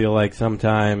almost feel like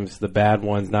sometimes the bad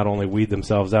ones not only weed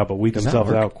themselves out, but weed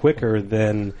themselves out quicker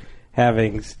than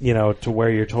having, you know, to where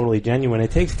you're totally genuine.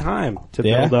 It takes time to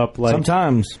build up. Like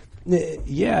sometimes.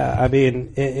 Yeah, I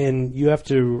mean, and you have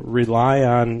to rely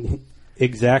on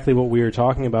exactly what we were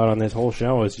talking about on this whole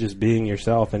show is just being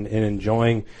yourself and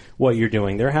enjoying what you're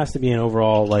doing. There has to be an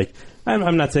overall, like,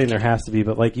 I'm not saying there has to be,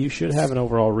 but like you should have an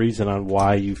overall reason on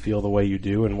why you feel the way you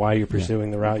do and why you're pursuing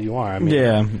the route you are. I mean,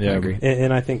 I agree.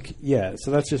 And I think,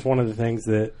 so that's just one of the things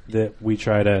that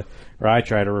I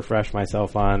try to refresh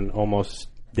myself on almost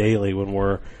daily when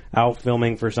we're out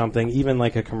filming for something, even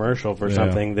like a commercial for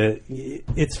something that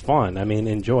it's fun. I mean,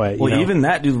 enjoy it. Well, even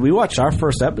that, dude, we watched our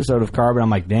first episode of Carbon. I'm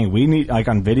like, dang, we need, like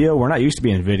on video, we're not used to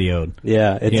being videoed.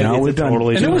 Yeah. We've done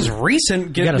totally. And it was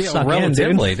recent,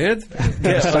 relatively, dude.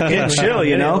 Chill,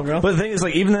 you know? But the thing is,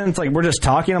 like, even then, it's like, we're just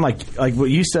talking. I'm like what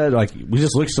you said, like, we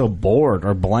just look so bored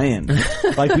or bland.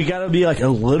 Like, we gotta be like a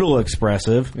little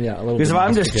expressive. Yeah, a little. Because if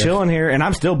I'm just chilling here, and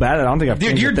I'm still bad at it, I don't think I've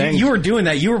changed a thing. You were doing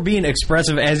that. You were being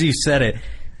expressive as you said it.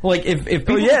 Like, if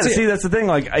people... see, that's the thing.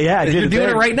 Like, you're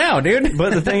doing it right now, dude.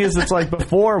 But the thing is, it's like,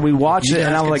 before we watched it,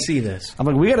 and I'm like... see this. I'm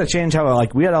like, we gotta change how,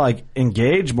 like, we gotta,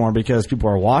 engage more because people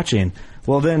are watching.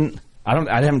 Well, then...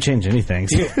 I haven't changed anything.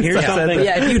 So here's something.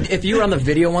 If you were on the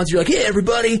video once, you're like, hey,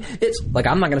 everybody. It's like,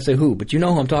 I'm not going to say who, but you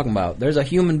know who I'm talking about. There's a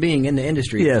human being in the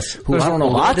industry. Yes. Who I don't know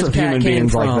lots of human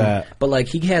beings from, like that. But like,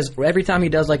 he has, every time he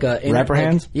does like a... Rapper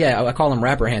hands? Yeah, I call him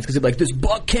rapper hands because he's like, this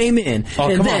buck came in. Oh,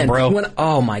 and come then on, bro.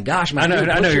 Oh my gosh. I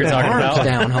know you're talking about.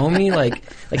 Down, homie. Like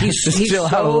he's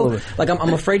so... Like,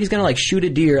 I'm afraid he's going to like shoot a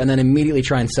deer and then immediately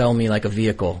try and sell me like a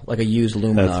vehicle, like a used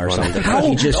Lumina or something.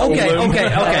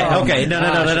 Okay.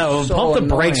 No. pump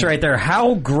the brakes right there.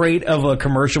 How great of a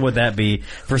commercial would that be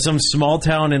for some small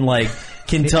town in like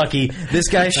Kentucky? This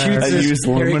guy shoots this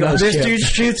dude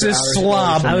shoots his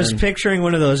slob. I was picturing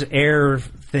one of those air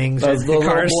things at the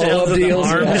car sales deals.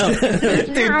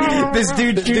 This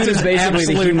dude shoots his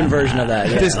basically the human version of that.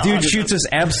 Yeah. This dude shoots his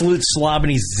absolute slob,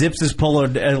 and he zips his polo,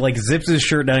 zips his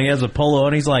shirt down. He has a polo,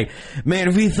 and he's like, "Man,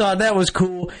 if you thought that was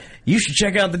cool, you should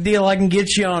check out the deal I can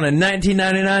get you on a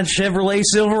 1999 Chevrolet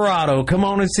Silverado. Come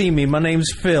on and see me. My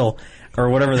name's Phil." Or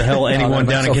whatever the hell anyone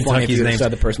down in Kentucky's name.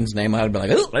 Said the person's name, I'd be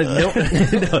like, "Oh, no.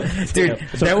 Dude,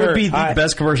 that would be the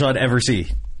best commercial I'd ever see."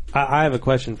 I have a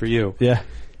question for you. Yeah.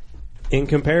 In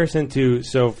comparison to,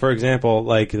 so for example,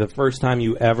 like the first time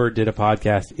you ever did a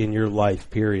podcast in your life,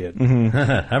 period. Mm-hmm.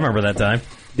 I remember that time.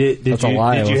 Did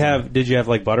you have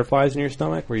like butterflies in your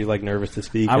stomach? Were you like nervous to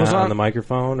speak on the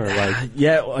microphone or like?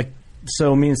 Yeah, like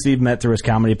so. Me and Steve met through his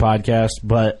comedy podcast,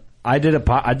 but I did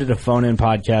a phone-in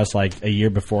podcast like a year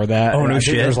before that. Oh no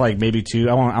shit! There was like maybe two.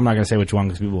 I'm not going to say which one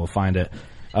because people will find it.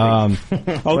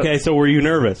 Okay, so were you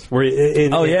nervous?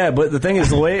 Yeah, but the thing is,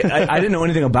 the way I didn't know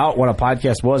anything about what a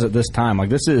podcast was at this time. Like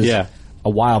this is a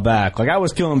while back. Like I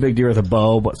was killing big deer with a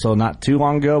bow, but so not too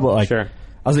long ago. But like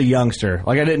I was a youngster.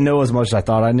 Like I didn't know as much as I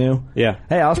thought I knew. Yeah.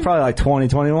 Hey, I was probably like 20,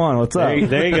 21. What's up?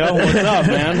 There you go. What's up,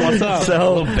 man? What's up?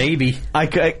 So, little baby. I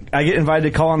get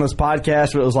invited to call on this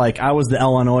podcast, but it was like I was the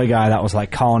Illinois guy that was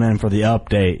like calling in for the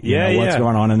update. You know, what's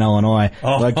going on in Illinois?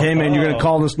 Like, hey man, you're gonna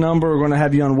call this number. We're gonna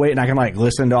have you on wait, and I can like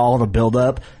listen to all the build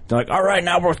up. They're like, all right,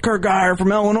 now we're with Kurt Geyer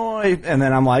from Illinois, and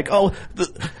then I'm like, oh,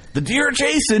 the deer are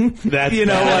chasing. That's dude.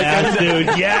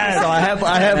 Yes. So I have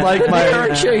like my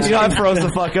I froze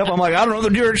the fuck up. I'm like, I don't know, the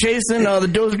deer are chasing. The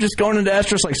does are just going into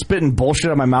estrus, like spitting bullshit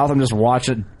out of my mouth. I'm just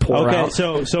watching it pour out.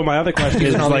 So my other question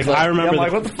is like, I remember. I'm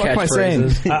like, what the fuck am I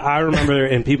saying? I remember,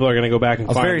 and people are going to go back and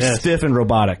find very stiff and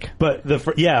robotic. But so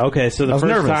the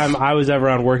first time I was ever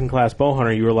on Working Class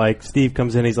Bowhunter, you were like, Steve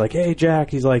comes in, he's like, hey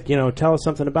Jack, he's like, tell us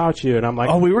something about you, and I'm like,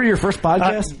 oh, we were your first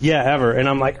podcast? Yeah, ever. And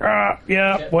I'm like,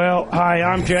 well, hi,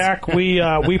 I'm Jack.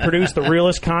 We produce the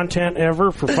realest content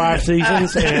ever for 5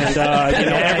 seasons, and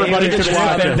everybody should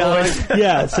watch it.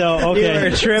 Yeah, so okay. You were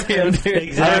a trip.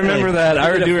 Exactly. I remember that.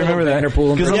 I do remember that.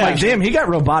 Because I'm like, damn, he got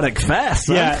robotic fast.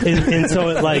 Son. Yeah, and so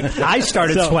it like I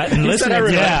started sweating listening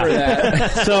to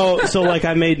that. So like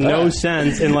I made no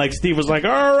sense, and like Steve was like,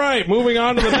 all right, moving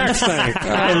on to the next thing,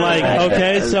 and like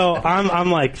okay, so I'm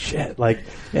like shit, like,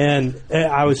 and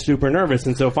I was super nervous,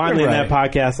 and so finally in that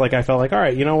podcast, like I felt like, all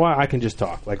right, you know what, I can just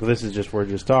talk. Like this is just we're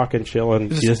just talking, chilling.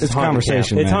 It's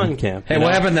conversation. It's hunting camp. Hey,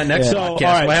 what happened that next podcast? All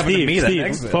right, what happened Steve, to me that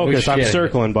next? Focus. I'm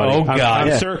circling, buddy. Oh God,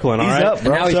 I'm circling. All right, up,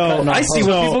 bro. So I see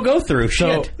what people go through.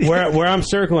 So where I'm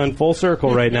circling full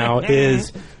circle right now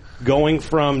is going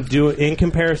from in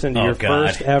comparison to your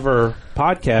first ever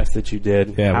podcast that you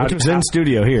did. Yeah, which was in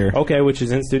studio here. Okay, which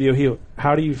is in studio here.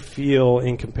 How do you feel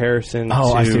in comparison to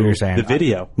I see what you're saying. The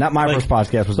video? Not my first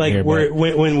podcast was like here.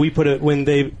 When you put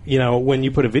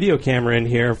a video camera in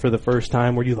here for the first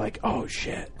time, were you like, oh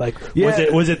shit? Like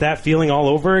was it that feeling all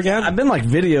over again? I've been like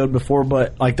videoed before,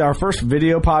 but like our first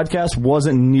video podcast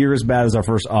wasn't near as bad as our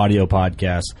first audio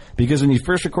podcast, because when you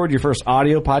first record your first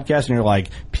audio podcast and you're like,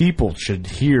 people should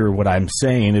hear what I'm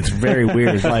saying, it's very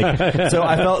weird. Like, so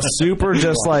I felt super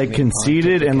just like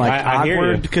conceited and like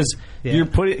awkward because you're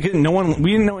putting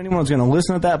we didn't know anyone was going to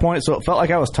listen at that point, so it felt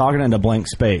like I was talking into blank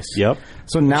space. Yep.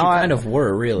 So now I kind of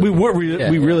were really.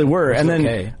 We really were, and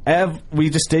then we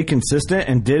just stayed consistent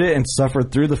and did it and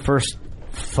suffered through the first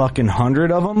fucking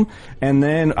 100 of them, and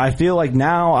then I feel like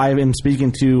now I am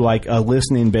speaking to like a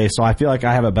listening base, so I feel like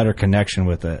I have a better connection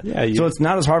with it. Yeah. So it's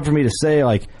not as hard for me to say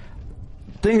like.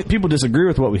 People disagree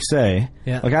with what we say.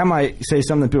 Yeah. Like I might say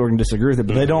something people can disagree with it,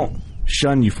 but they don't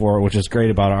shun you for it, which is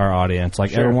great about our audience.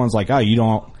 Like everyone's like, oh, you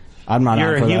don't. I'm not.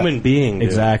 You're a human being, dude.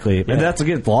 Exactly, yeah. and that's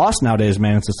gets lost nowadays,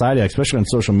 man, in society, especially on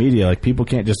social media. Like people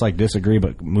can't just like disagree,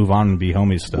 but move on and be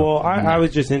homies still. Well, I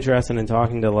was just interested in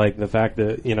talking to like the fact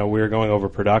that we were going over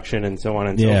production and so on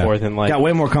and so forth, and like got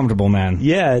way more comfortable, man.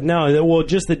 Yeah, no, well,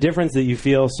 just the difference that you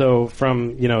feel. So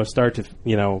from start to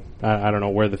I don't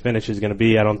know where the finish is going to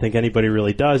be. I don't think anybody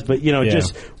really does, but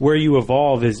just where you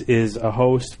evolve is a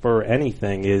host for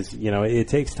anything is it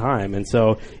takes time, and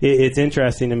so it's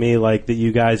interesting to me like that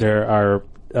you guys are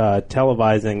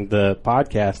televising the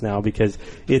podcast now, because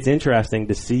it's interesting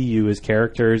to see you as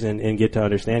characters and get to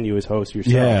understand you as hosts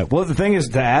yourself. Yeah, well, the thing is,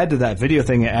 to add to that video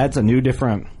thing, it adds a new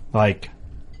different like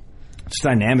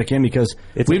dynamic in, because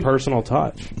it's a personal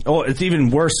touch. Oh, it's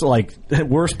even worse, like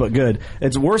worse but good.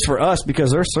 It's worse for us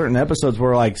because there's certain episodes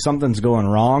where like something's going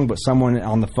wrong, but someone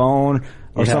on the phone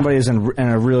or somebody is in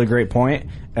a really great point,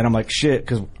 and I'm like, shit,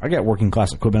 because I got working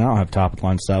class equipment. I don't have top of the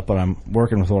line stuff, but I'm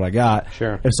working with what I got.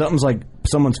 Sure. If something's like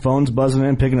someone's phone's buzzing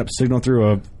in, picking up signal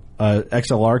through a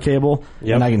XLR cable,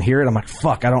 and I can hear it, I'm like,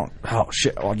 fuck, oh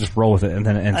shit, I'll just roll with it, and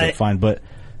then it ends up fine. But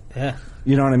yeah.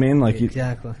 You know what I mean? Like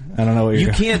exactly. I don't know what you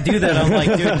can't do that. I'm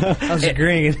like, dude, I was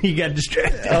agreeing, and you got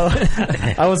distracted.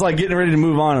 I was like getting ready to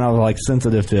move on, and I was like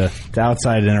sensitive to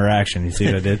outside interaction. You see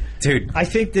what I did, dude? I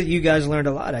think that you guys learned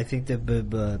a lot. I think that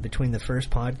between the first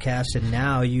podcast and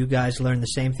now, you guys learned the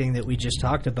same thing that we just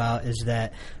talked about. Is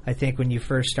that I think when you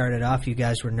first started off, you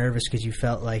guys were nervous because you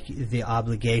felt like the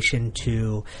obligation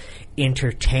to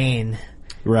entertain,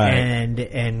 right? And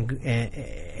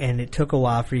it took a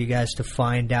while for you guys to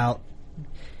find out.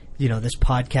 You know, this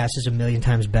podcast is a million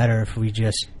times better if we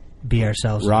just be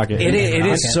ourselves. Rocket. It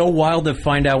is so wild to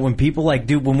find out when people like,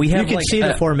 dude, when we have you can see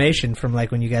the formation from like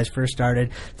when you guys first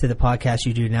started to the podcast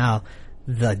you do now.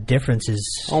 The difference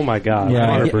is oh my god,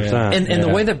 100%. And the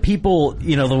way that people,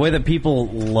 the way that people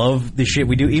love the shit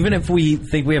we do, even if we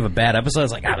think we have a bad episode,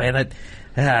 it's like, I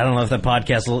don't know if that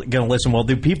podcast is going to listen well.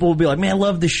 Dude, people will be like, man, I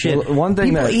love this shit. Well, one thing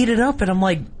people eat it up, and I'm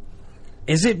like.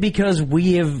 Is it because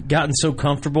we have gotten so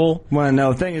comfortable? Well,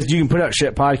 no. The thing is, you can put out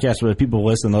shit podcasts where people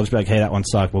listen. They'll just be like, "Hey, that one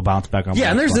sucked. We'll bounce back on."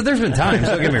 Yeah, and there's been times.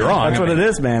 Don't get me wrong. That's what it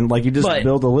is, man. Like you just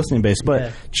build a listening base.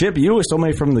 But Chip, you always told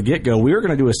me from the get go we were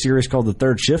going to do a series called the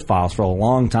Third Shift Files for a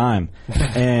long time,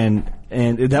 and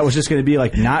that was just going to be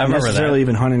like not necessarily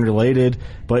even hunting related,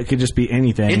 but it could just be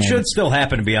anything. It should still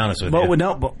happen, to be honest with you.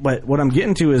 But what I'm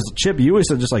getting to is, Chip, you always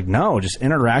said just like, no, just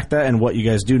interact that and what you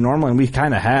guys do normally, and we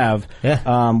kind of have.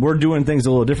 Yeah. We're doing things a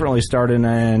little differently starting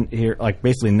in here, like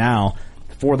basically now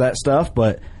for that stuff,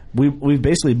 but we've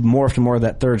basically morphed to more of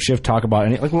that third shift talk about,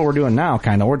 like what we're doing now,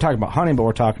 kind of. We're talking about hunting, but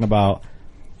we're talking about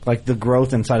like the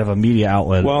growth inside of a media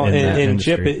outlet. Well, and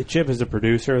Chip is a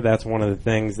producer. That's one of the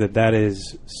things that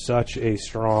is such a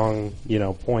strong,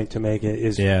 point to make it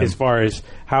is as far as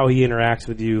how he interacts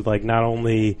with you, like not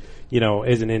only,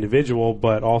 as an individual,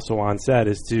 but also on set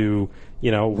is to,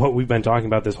 what we've been talking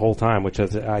about this whole time, which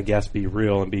is, I guess, be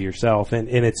real and be yourself. And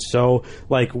it's so,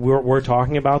 like, we're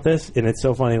talking about this, and it's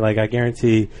so funny. Like, I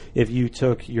guarantee if you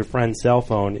took your friend's cell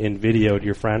phone and videoed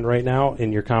your friend right now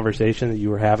in your conversation that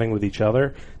you were having with each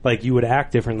other, like, you would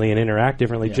act differently and interact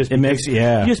differently just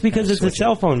because it's a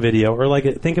cell phone video. Or,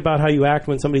 like, think about how you act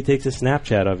when somebody takes a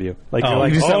Snapchat of you. Like, you're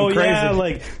like, yeah,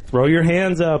 like, throw your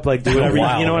hands up, like, do whatever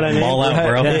you know what I mean? Ball out,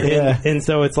 bro. And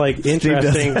so it's, like,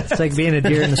 interesting. It's like being a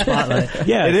deer in the spotlight.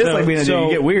 Yeah, it is like being a deer. You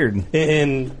get weird.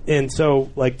 And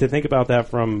so, like, to think about that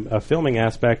from a filming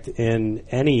aspect in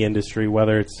any industry,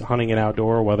 whether it's hunting and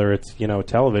outdoor, whether it's,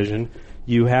 television,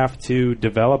 you have to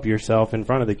develop yourself in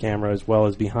front of the camera as well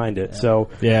as behind it. So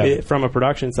from a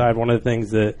production side, one of the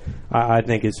things that I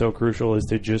think is so crucial is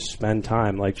to just spend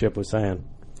time, like Chip was saying.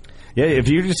 Yeah, if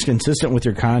you're just consistent with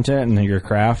your content and your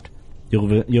craft,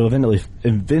 you'll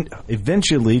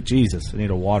eventually, Jesus, I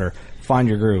need a water, find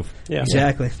your groove. Yeah.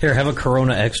 Exactly. Here, have a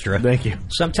Corona Extra. Thank you.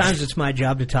 Sometimes it's my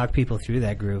job to talk people through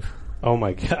that groove. Oh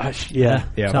my gosh. Yeah.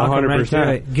 100%.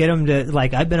 Right, get them to,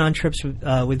 like, I've been on trips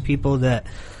with people that,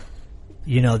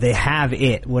 they have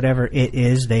it, whatever it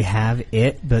is, they have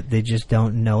it, but they just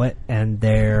don't know it, and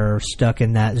they're stuck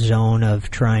in that zone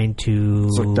of trying to...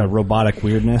 It's like that robotic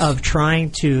weirdness. Of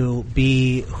trying to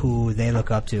be who they look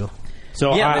up to.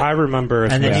 So I remember...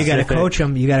 And then you got to coach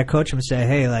them. You got to coach them and say,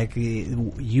 hey, like,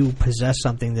 you possess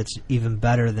something that's even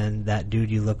better than that dude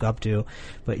you look up to,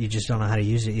 but you just don't know how to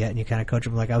use it yet. And you kind of coach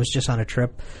them. Like, I was just on a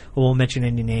trip. I won't mention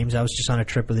any names. I was just on a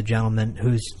trip with a gentleman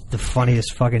who's the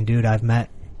funniest fucking dude I've met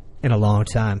in a long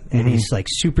time. And he's, like,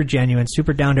 super genuine,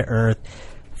 super down to earth,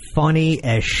 funny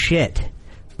as shit.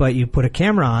 But you put a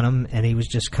camera on him, and he was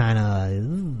just kind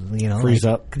of, freeze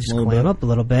up, just clam up a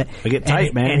little bit. I get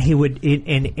tight, man. And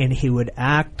he would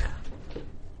act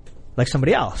like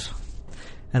somebody else.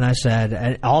 And I said,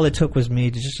 and all it took was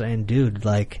me to just saying, dude,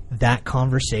 like, that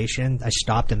conversation. I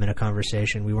stopped him in a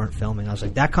conversation. We weren't filming. I was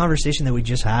like, that conversation that we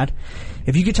just had.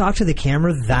 If you could talk to the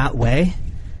camera that way,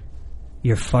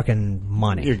 you're fucking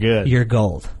money. You're good. You're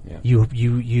gold. Yeah.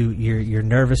 You're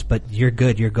nervous, but you're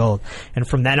good. You're gold. And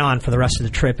from then on, for the rest of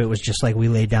the trip, it was just like we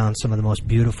laid down some of the most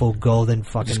beautiful golden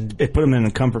fucking. It put them in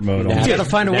a comfort mode. You got to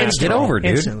find a way to get over,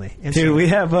 dude. Instantly. Dude, we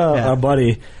have a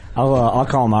buddy. I'll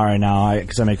call him out right now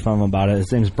because I make fun of him about it.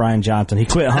 His name's Brian Johnson. He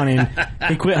quit hunting.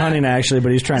 Actually,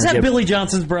 but he's trying to. Is that Billy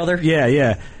Johnson's brother?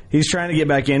 Yeah. He's trying to get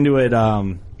back into it.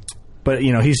 But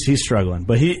he's struggling.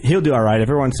 But he'll do all right. If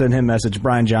everyone send him a message,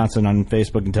 Brian Johnson on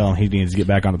Facebook, and tell him he needs to get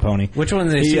back on the pony. Which one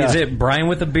is it? Brian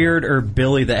with the beard or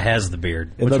Billy that has the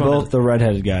beard? They're both the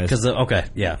redheaded guys.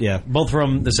 Yeah, both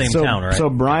from the same town, right? So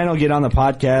Brian will get on the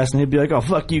podcast and he'll be like, "Oh,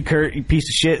 fuck you, Kurt, you piece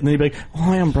of shit," and then he'll be like,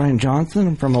 "Oh, I'm Brian Johnson.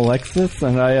 I'm from Alexis,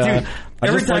 and I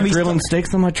just like grilling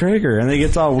steaks on my Traeger," and then he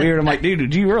gets all weird. I'm like,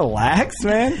 dude, you relax,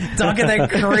 man? Talking that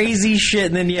crazy shit,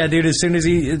 and then dude, as soon as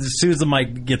the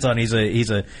mic gets on, he's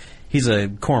a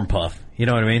corn puff. You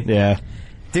know what I mean? Yeah.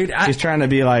 Dude, he's trying to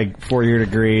be like 4-year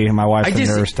degree, my wife's a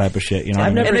nurse type of shit.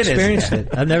 I've never experienced it.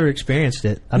 I've never experienced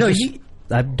it.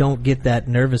 I don't get that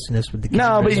nervousness with the cameras.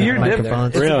 No, but you're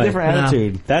different. It's a different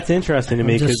attitude. That's interesting to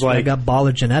me because I got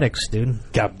baller genetics, dude.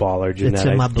 Got baller genetics.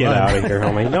 It's in my blood. Get out of here,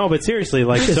 homie. No, but seriously,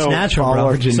 it's natural,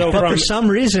 bro. But for some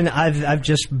reason, I've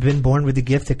just been born with the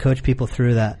gift to coach people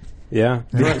through that. Yeah.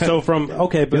 So from but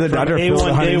from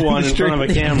A1 day one in front of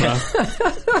a camera.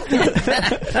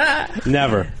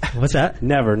 Never. What's that?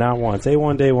 Never, not once.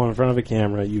 A1 day one in front of a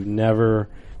camera. You've never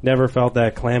felt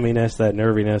that clamminess, that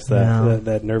nerviness,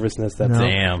 that nervousness.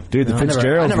 Damn, dude, the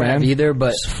Fitzgeralds, I never have either,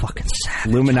 but it's fucking sad.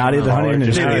 Illuminati of the honeymoon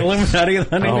industry. Illuminati of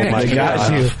the honeymoon. Oh my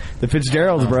gosh, the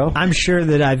Fitzgeralds, bro. I'm sure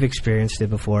that I've experienced it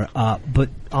before, but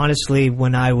honestly,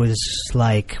 when I was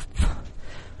like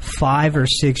 5 or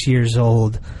 6 years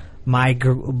old, my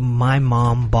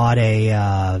mom bought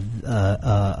a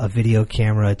video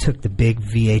camera. It took the big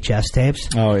VHS tapes.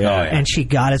 Oh yeah. And she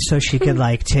got it so she could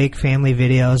like take family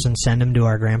videos and send them to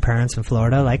our grandparents in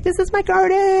Florida. Like, this is my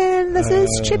garden. This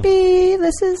is Chippy.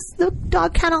 This is the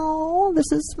dog kennel.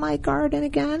 This is my garden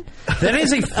again. That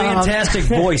is a fantastic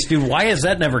voice, dude. Why has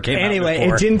that never came out before?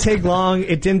 It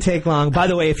didn't take long. By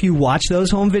the way, if you watch those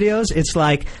home videos, it's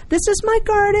like, this is my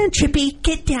garden. Chippy,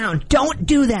 get down. Don't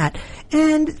do that.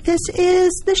 And this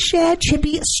is the shed.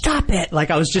 Chippy, stop it.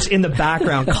 Like, I was just in the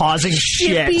background causing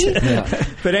shit. Yeah.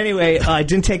 But anyway, it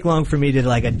didn't take long for me to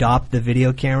like adopt the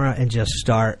video camera and just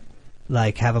start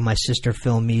like having my sister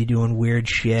film me doing weird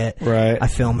shit. Right. I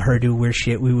film her do weird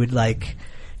shit. We would like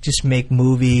just make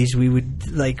movies. We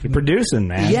would like... You're producing,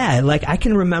 man. Yeah. Like, I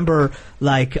can remember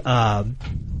like...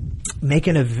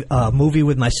 making a movie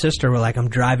with my sister where like I'm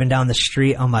driving down the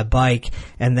street on my bike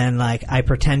and then like I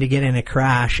pretend to get in a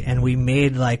crash and we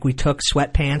took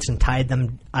sweatpants and tied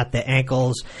them at the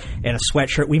ankles and a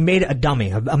sweatshirt. We made a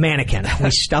dummy, a mannequin. We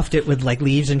stuffed it with like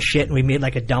leaves and shit and we made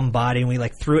like a dumb body and we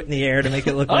like threw it in the air to make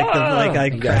it look like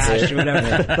I crashed or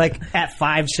whatever. Like at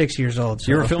 5, 6 years old.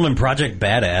 So. You were filming Project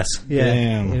Badass. Yeah.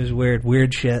 Damn. It was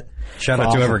weird shit. Shout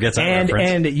out to whoever gets that reference.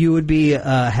 And you would be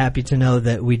happy to know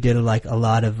that we did like a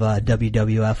lot of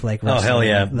WWF like wrestling. Oh hell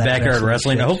yeah, backyard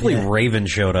wrestling. Shit. Hopefully Raven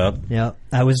showed up. Yeah,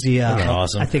 that was the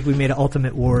awesome. I think we made an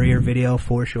Ultimate Warrior video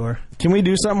for sure. Can we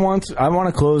do something once? I want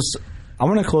to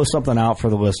close something out for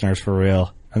the listeners for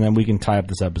real, and then we can tie up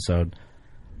this episode.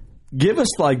 Give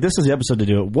us, like, this is the episode to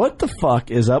do it. What the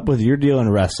fuck is up with your deal in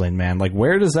wrestling, man? Like,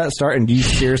 where does that start, and do you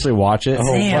seriously watch it?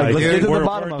 Damn, let's get to the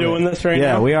bottom of it. Doing this right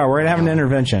now? Yeah, we are. We're going to have an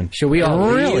intervention. Should we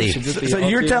all really? So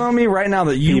you're telling me right now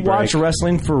that you watch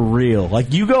wrestling for real?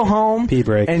 Like, you go home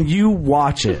and you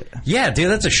watch it? Yeah, dude,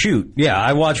 that's a shoot. Yeah,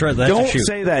 I watch wrestling. Don't a shoot.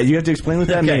 say that. You have to explain what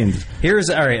that means. Here's,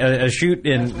 all right, a shoot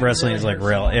in wrestling is like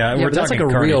real. Yeah, we're that's talking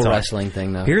like a real talk. wrestling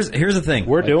thing, though. Here's the thing.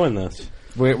 We're doing this.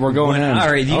 We're going in. All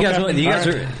right, you guys want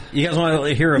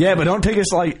to hear? Yeah, but don't take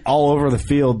us like all over the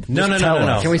field. No.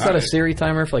 Can we start a Siri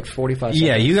timer for like 45 seconds?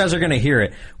 Yeah, you guys are going to hear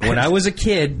it. When I was a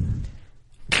kid,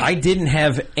 I didn't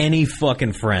have any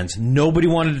fucking friends. Nobody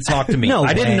wanted to talk to me.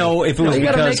 I didn't know if it was you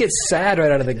because... gotta make it sad right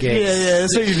out of the gate. Yeah,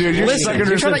 that's what you do. You're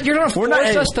you're gonna force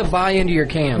us to buy into your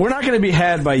camp. We're not going to be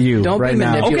had by you. Don't right be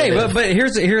manipulative. Okay, but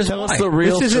here's Tell why. us the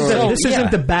real This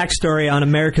isn't the backstory on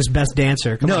America's Best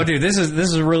Dancer. Come on. Dude, this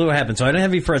is really what happened. So I didn't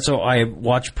have any friends, so I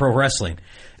watched pro wrestling.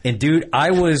 And dude,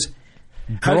 I was...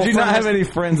 How did you not have any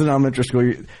friends in elementary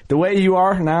school? The way you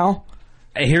are now...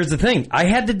 Here's the thing. I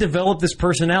had to develop this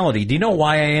personality. Do you know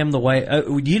why I am the way...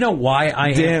 do you know why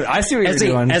I am... Damn, I see what you're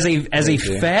doing. As a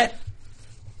fat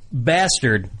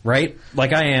bastard, right,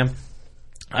 like I am,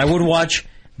 I would watch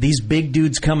these big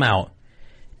dudes come out,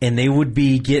 and they would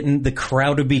be getting... The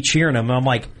crowd would be cheering them. And I'm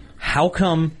like, how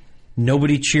come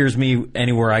nobody cheers me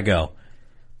anywhere I go?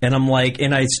 And I'm like...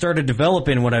 And I started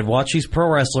developing when I'd watch these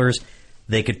pro wrestlers...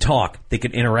 They could talk. They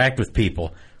could interact with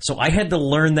people. So I had to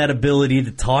learn that ability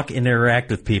to talk and interact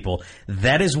with people.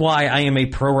 That is why I am a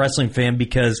pro wrestling fan,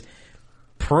 because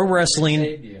pro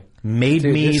wrestling made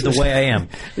me the way I am.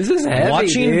 This is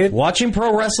heavy, watching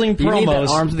pro wrestling promos. You need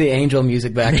the Arms of the Angel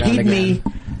music background made me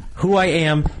who I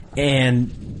am,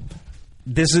 and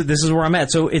this is where I'm at.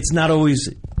 So it's not always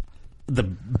the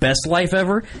best life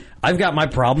ever. I've got my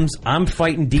problems. I'm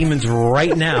fighting demons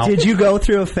right now. Did you go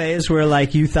through a phase where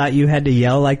like you thought you had to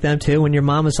yell like them too when your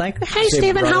mom was like, "Hey,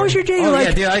 Steven, how was your day?" Oh,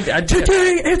 like, yeah, dude,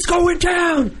 today it's going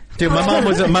down. Dude,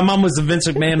 my mom was the Vince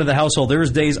McMahon of the household. There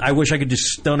was days I wish I could just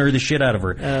stun her the shit out of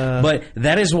her. But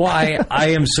that is why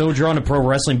I am so drawn to pro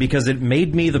wrestling, because it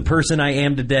made me the person I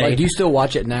am today. Like, do you still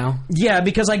watch it now? Yeah,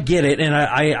 because I get it, and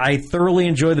I thoroughly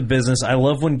enjoy the business. I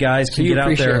love when guys can get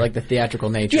out there, like the theatrical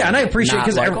nature. Yeah, and I appreciate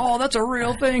because like, oh, that's a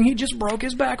real thing. He just broke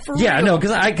his back for real. Yeah, no,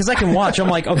 because I can watch. I'm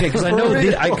like, okay, because I know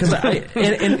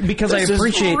because I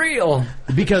appreciate real.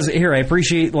 Because here I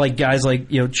appreciate like guys like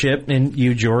Chip and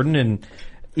you, Jordan, and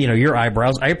your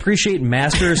eyebrows. I appreciate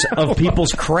masters of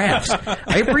people's crafts.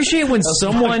 I appreciate when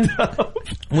someone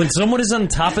is on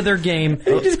top of their game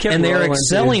and they're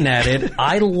excelling at it.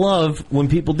 I love when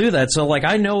people do that. So like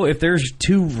I know if there's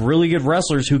two really good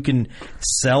wrestlers who can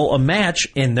sell a match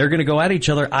and they're going to go at each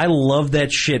other, I love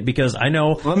that shit because I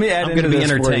know I'm going to be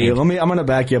entertained. I'm going to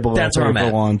back you up a little That's where I'm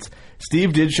at. Once.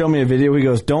 Steve did show me a video. He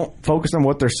goes, "Don't focus on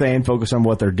what they're saying, focus on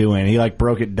what they're doing." He like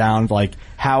broke it down like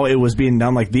how it was being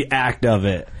done, like the act of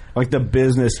it. Like the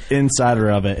business insider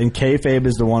of it, and kayfabe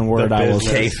is the one word I will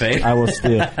steal.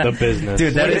 The business,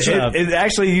 dude. That is it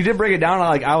actually. You did break it down.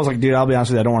 I was like, dude, I'll be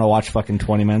honest with you, I don't want to watch fucking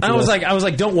 20 minutes. I was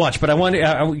like, don't watch. But I wanted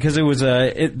because it was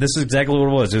this is exactly what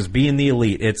it was. It was Being the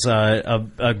Elite. It's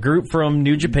a group from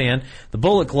New Japan, the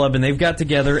Bullet Club, and they've got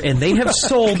together and they have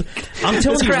sold. I'm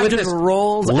telling you, with this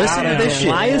rolls. Listen to this shit.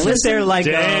 Why isn't there like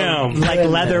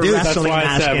leather wrestling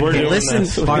mask?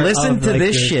 Listen to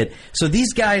this shit. So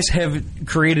these guys have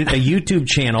created a YouTube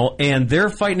channel and they're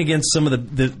fighting against some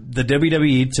of the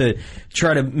WWE to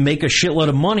try to make a shitload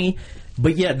of money,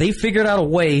 but yet they figured out a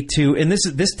way to, and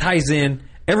this ties in.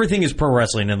 Everything is pro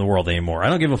wrestling in the world anymore. I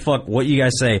don't give a fuck what you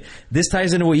guys say. This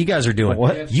ties into what you guys are doing.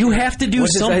 What? You have to do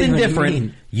something different.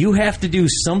 Mean? You have to do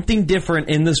something different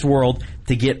in this world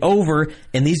to get over.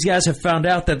 And these guys have found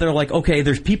out that they're like, okay,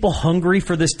 there's people hungry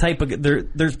for this type of.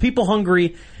 There's people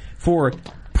hungry for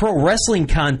pro wrestling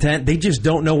content. They just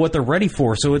don't know what they're ready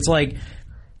for. So it's like,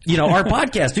 our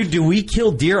podcast, dude. Do we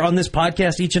kill deer on this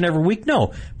podcast each and every week?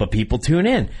 No, but people tune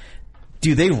in.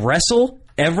 Do they wrestle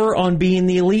ever on Being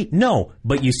the Elite? No,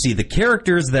 but you see the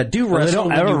characters that do wrestle.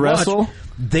 They don't ever wrestle.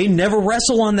 They never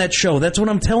wrestle on that show. That's what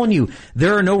I'm telling you.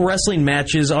 There are no wrestling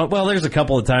matches. Well, there's a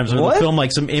couple of times where they'll film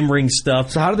like some in-ring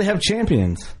stuff. So how do they have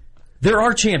champions? There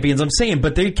are champions, I'm saying,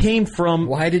 but they came from...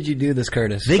 Why did you do this,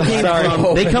 Curtis? They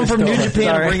come from New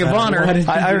Japan and Ring of Honor.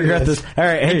 I regret this. All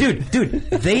right, hey, dude,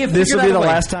 they have. This will be the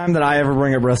last time that I ever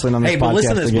bring up wrestling on this podcast. But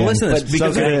listen to this,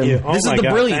 because this is the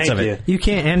brilliance of it. You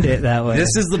can't end it that way.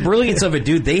 This is the brilliance of it,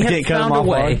 dude. They have found a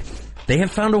way. They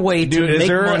have found a way to make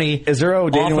money. Is there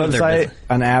a dating website,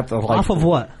 an app of off of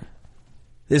what?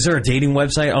 Is there a dating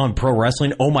website on pro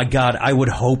wrestling? Oh my god, I would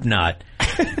hope not.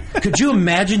 Could you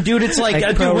imagine, dude? It's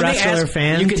like pro wrestler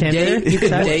fan. You can date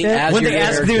as when they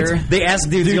ask dudes. They ask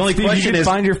dudes. The only question is,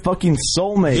 find your fucking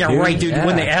soulmate. Yeah, right, dude. Yeah.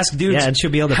 When they ask dudes, it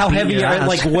should be able to how heavy?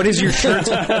 Like, what is your shirt?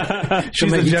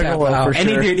 She's a juggalo for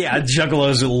sure. Dude,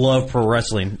 juggalos love pro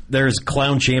wrestling. There's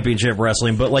clown championship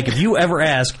wrestling, but like, if you ever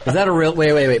ask, is that a real?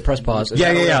 Wait. Press pause.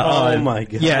 Yeah. Oh my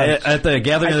god. Yeah, at the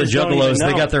Gathering of the Juggalos,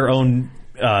 they got their own.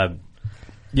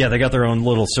 Yeah, they got their own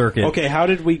little circuit. Okay, how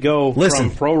did we go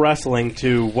from pro wrestling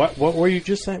to what were you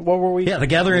just saying? What were we? Yeah, the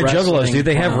Gathering of Juggalos, dude.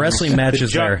 They have wrestling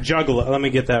matches there. Juggalo. Let me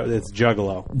get that. It's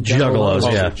Juggalo.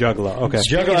 Juggalos, yeah. Juggalo. Okay.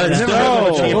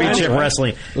 Juggalo. Championship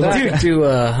wrestling. Dude,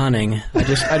 to hunting.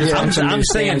 I'm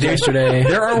saying, dude, yesterday.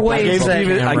 There are ways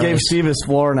I gave Steve his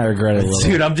floor and I regret it a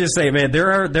little. Dude, I'm just saying, man.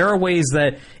 There are ways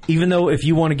that even though if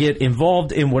you want to get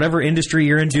involved in whatever industry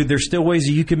you're in, dude, there's still ways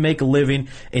that you can make a living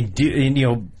and do,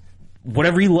 and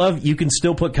whatever you love, you can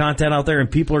still put content out there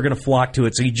and people are going to flock to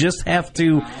it. So you just have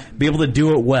to be able to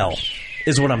do it well,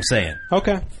 is what I'm saying.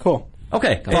 Okay, cool.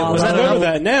 Okay. Was that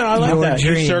enough? No, I like that.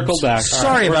 You circled back.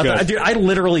 Sorry about that. Dude, I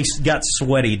literally got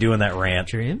sweaty doing that rant.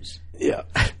 Dreams? Yeah.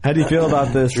 How do you feel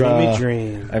about this? Dreamy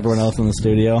dreams. Everyone else in the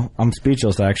studio? I'm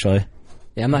speechless, actually.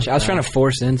 Yeah, I'm not sure. I was trying to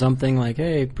force in something like,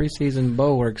 hey, preseason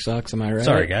bow work sucks, am I right?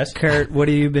 Sorry, guys. Kurt, what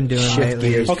have you been doing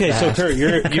lately? Okay, so Kurt,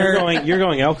 you're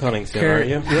going elk hunting soon, aren't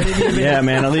you? Yeah,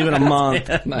 man, I'll leave it a month.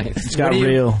 Nice. It's got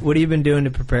real. What have you been doing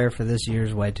to prepare for this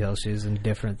year's whitetail season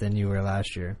different than you were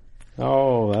last year?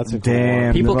 Oh, that's a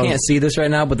damn. People can't see this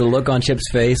right now, but the look on Chip's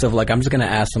face of like, I'm just going to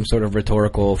ask some sort of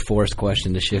rhetorical, forced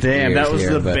question to shift. Damn, that was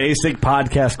the basic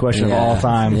podcast question of all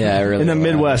time. Yeah, it really in the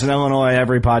Midwest, in Illinois,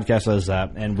 every podcast does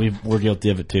that, and we're guilty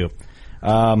of it too.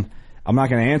 I'm not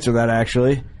going to answer that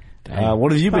actually.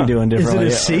 What have you been doing differently?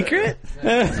 Is it a secret?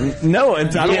 No, I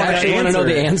don't actually want to know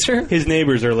the answer. His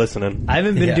neighbors are listening. I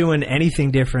haven't been doing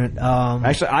anything different.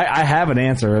 Actually, I have an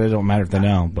answer. It don't matter if they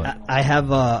know. But I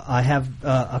have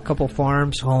a couple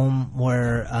farms home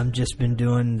where I'm just been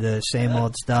doing the same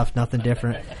old stuff, nothing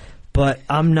different. But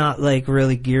I'm not like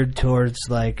really geared towards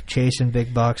like chasing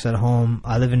big bucks at home.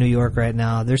 I live in New York right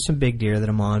now. There's some big deer that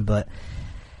I'm on, but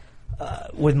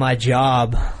with my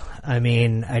job, I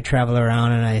mean, I travel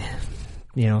around and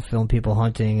I, film people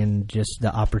hunting, and just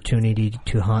the opportunity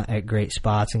to hunt at great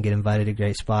spots and get invited to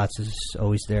great spots is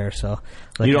always there. So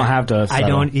like, you don't have to. I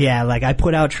don't. Yeah, like I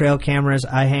put out trail cameras.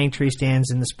 I hang tree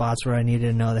stands in the spots where I needed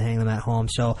to know to hang them at home.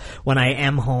 So when I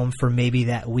am home for maybe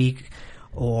that week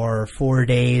or 4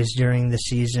 days during the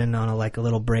season on a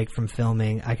little break from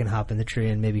filming, I can hop in the tree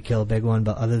and maybe kill a big one.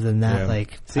 But other than that,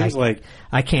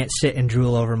 I can't sit and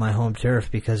drool over my home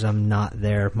turf because I'm not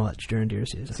there much during deer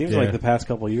season. Seems like the past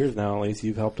couple of years now, at least,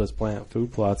 you've helped us plant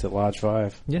food plots at Lodge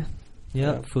 5.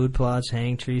 Yeah, food plots,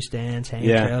 hang tree stands, hang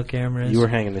trail cameras. You were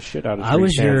hanging the shit out of tree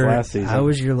stands last season. I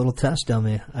was your little test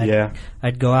dummy.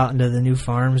 I'd go out into the new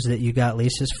farms that you got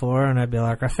leases for, and I'd be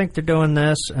like, I think they're doing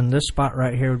this, and this spot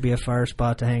right here would be a fire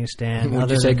spot to hang a stand.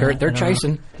 What'd you say, Kurt? They're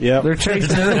chasing. Yeah, they're chasing.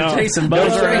 They're chasing.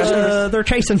 They're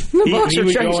chasing. He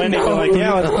would go in and go like,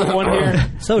 yeah, let's put one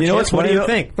here. So, what do you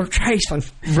think? They're chasing.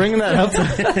 Bringing that up.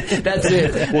 That's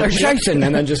it. They're chasing,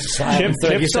 and then just slap.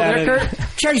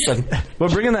 Chasing.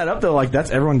 But bringing that up, though, like,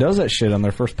 everyone does that shit on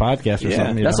their first podcast or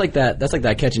something. That's like that. That's like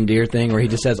that catching deer thing where he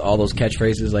just says all those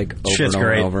catchphrases like over and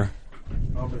over and over.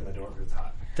 Open the door. It's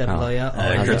hot. That blow you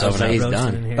out. He's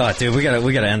done. Oh, dude, we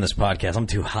gotta end this podcast. I'm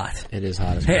too hot. It is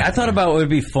hot. Hey, I thought about it would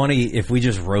be funny if we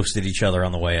just roasted each other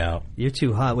on the way out. You're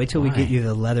too hot. Wait till we get you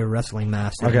the leather wrestling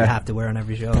mask that you have to wear on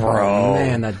every show. Bro,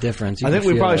 man, that difference. I think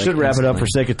we probably should wrap it up for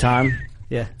sake of time.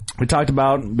 Yeah. We talked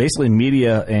about basically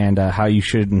media and how you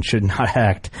should and should not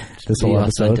act. This whole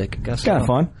episode. It's kind of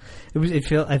fun.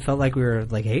 I felt like we were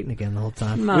like hating again the whole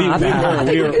time. No,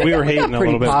 we were hating a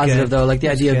little bit. Positive though, like the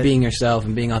idea of being yourself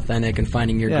and being authentic and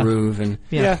finding your groove. And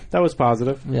that was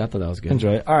positive. Yeah, I thought that was good.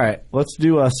 Enjoy it. All right, let's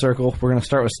do a circle. We're gonna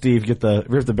start with Steve. Rip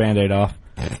the Band-Aid off.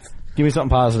 Give me something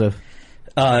positive.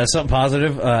 Something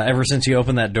positive. Ever since you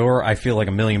opened that door, I feel like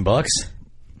 $1 million.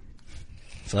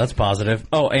 So that's positive.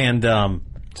 Oh, and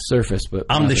surface, but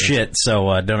I'm the shit.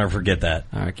 So don't ever forget that.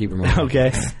 All right, keep reminding.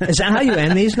 Okay. Is that how you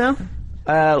end these now?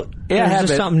 Yeah, I have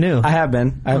been. Something new. I have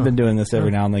been. I've been doing this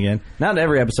every now and again. Not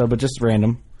every episode, but just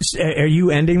random. Are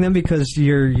you ending them because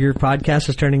your podcast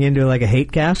is turning into like a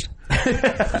hate cast?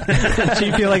 So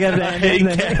you feel like I have to end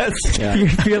it? Yeah. You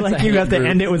feel like you have to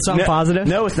end it with something positive?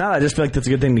 No, it's not. I just feel like that's a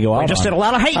good thing to go out on. We just did a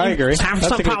lot of hate. I agree. Have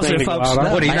something positive, folks.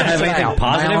 What, do you not have anything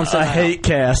positive? A hate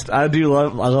cast. I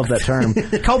love that term.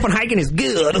 Copenhagen is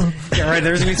good. Yeah, right,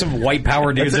 there's going to be some white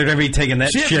power dudes that are going to be taking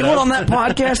that shit up. on that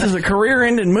podcast is a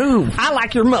career-ending move. I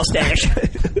like your mustache.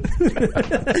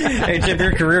 Hey, Chip,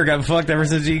 your career got fucked ever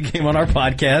since you came on our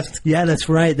podcast. Yeah, that's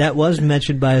right. That was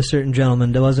mentioned by a certain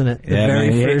gentleman, wasn't it? The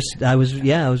very first, I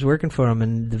was working for him,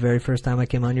 and the very first time I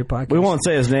came on your podcast. We won't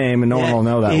say his name, and no one will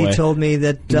know that way. He told me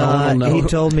that. He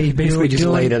told me basically just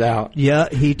laid it out. Yeah,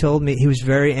 he told me he was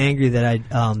very angry that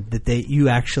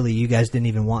you guys didn't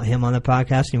even want him on the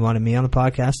podcast, and you wanted me on the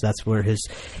podcast. That's where his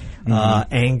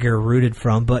anger rooted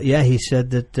from. But yeah, he said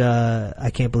that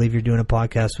I can't believe you're doing a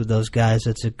podcast with those guys.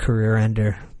 It's a career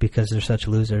ender because they're such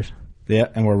losers. Yeah,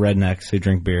 and we're rednecks who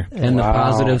drink beer. And the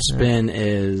positive spin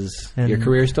is your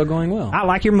career is still going well. I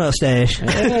like your mustache.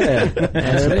 Yeah.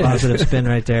 That's a positive spin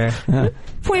right there. Oh,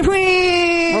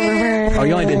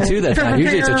 you only did 2 that time.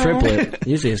 Usually it's a triplet.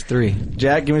 Usually it's 3.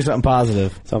 Jack, give me something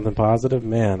positive. Something positive?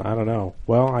 Man, I don't know.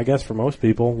 Well, I guess for most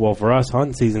people, for us,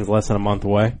 hunting season's less than a month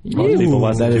away. Most people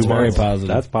less than 2 months. Very positive.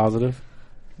 That's positive.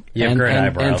 You have great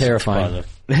eyebrows. And terrifying.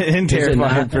 And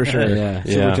terrifying, for sure. Yeah.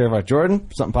 Super terrifying. Jordan,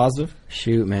 something positive?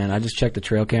 Shoot, man. I just checked the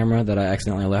trail camera that I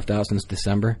accidentally left out since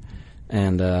December.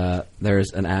 And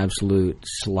there's an absolute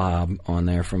slob on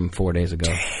there from 4 days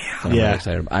ago. I'm really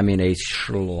excited about. I mean, a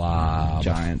slob.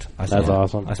 Giant. That's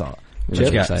awesome. I saw it.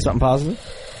 Chip, something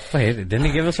positive? Wait, didn't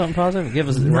he give us something positive? Give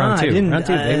us No, round 2. I didn't. Round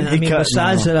 2, baby. I mean,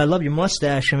 besides that, I love your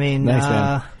mustache. I mean, thanks,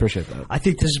 man. Appreciate that. I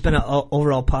think this has been an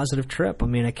overall positive trip. I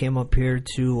mean, I came up here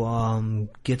to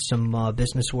get some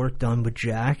business work done with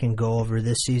Jack and go over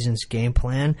this season's game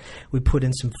plan. We put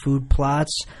in some food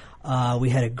plots. We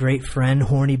had a great friend,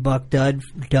 Horny Buck Doug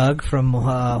from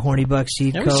Horny Buck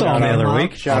Seed Co. Saw him the other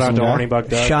week. Shout out to Horny Buck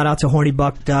Doug. Shout out to Horny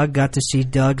Buck Doug. Got to see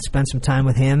Doug, spend some time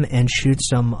with him, and shoot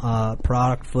some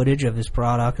product footage of his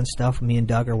product and stuff. Me and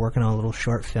Doug are working on a little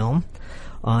short film.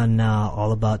 on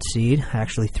All About Seed.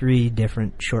 Actually, 3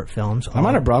 different short films. I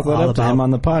might have brought that up to him on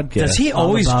the podcast. Does he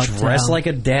always about, dress like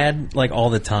a dad, like all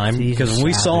the time? Because when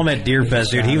we saw him at Deer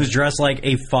Fest, dude, he was dressed like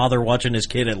a father watching his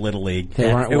kid at Little League.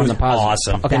 It was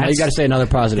awesome. Okay, now you got to say another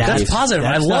positive. That's positive.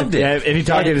 I loved it. Yeah, if you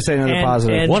talk to you to say another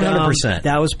positive. 100%.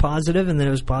 That was positive, and then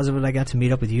it was positive that I got to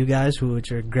meet up with you guys,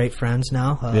 which are great friends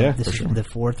now. This is the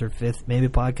 4th or 5th maybe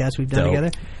podcast we've done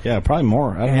together. Yeah, probably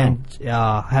more. I don't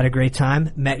know. Had a great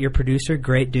time. Met your producer,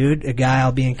 great dude, a guy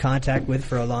I'll be in contact with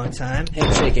for a long time.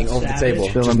 Handshaking over the table.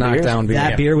 Just knocked down beer.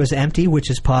 That beer was empty, which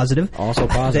is positive. Also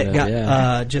positive, that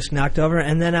got, just knocked over.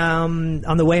 And then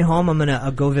on the way home, I'm going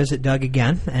to go visit Doug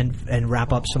again and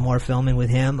wrap up some more filming with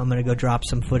him. I'm going to go drop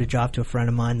some footage off to a friend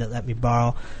of mine that let me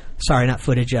borrow. Sorry, not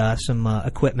footage, some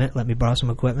equipment. Let me borrow some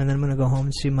equipment. Then I'm going to go home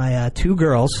and see my 2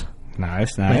 girls.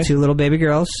 Nice. My 2 little baby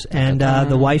girls. And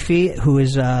the wifey, who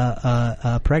is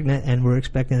pregnant, and we're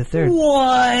expecting the 3rd.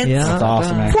 What? Yeah. That's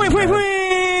awesome, man. There's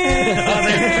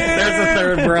the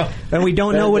 3rd, bro. And we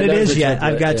don't know what it is yet.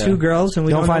 I've got 2 girls, and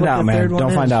we don't find know what out, the man. 3rd one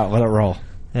Don't is. find out. Let it roll.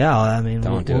 Yeah, I mean,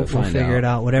 we'll figure it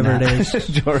out. Whatever it is,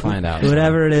 find out.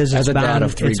 Whatever it is, as it's a dad bound,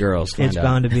 of 3 girls, it's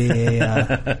bound to be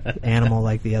a animal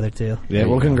like the other 2. Yeah,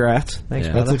 well, congrats. Thanks,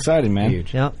 That's brother. exciting, man.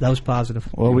 Huge. Yeah, that was positive.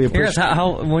 Well, we appreciate.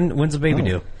 When's the baby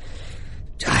due?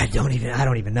 I don't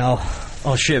even know.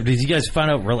 Oh shit! Did you guys find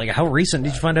out? Like, how recent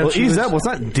did you find out? Well, ease up. Let's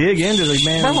not dig into the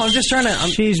man. Bro, I'm just trying to.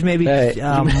 She's maybe.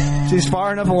 She's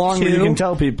far enough along that you can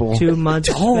tell people. 2 months,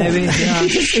 maybe. Yeah.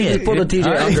 Shit. Pull the TJ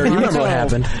Unger. You remember what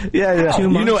happened? Yeah. 2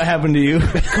 months. You know what happened to you.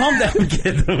 Calm down,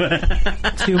 kid.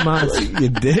 2 months. You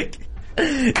dick.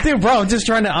 Dude, bro, I'm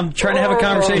trying to have a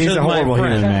conversation He's with a my horrible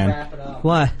friend. human, man.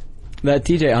 What? That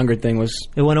TJ Unger thing was...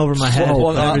 It went over my head.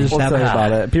 We'll tell you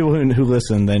about it. People who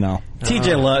listen, they know.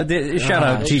 TJ, shout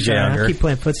out TJ Unger. I keep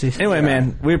playing footsie. Anyway,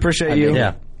 man, we appreciate you.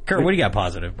 Yeah. Kurt, what do you got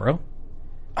positive, bro?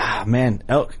 Man,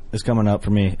 elk is coming up for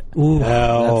me. Ooh.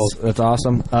 That's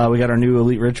awesome. We got our new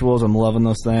Elite Rituals. I'm loving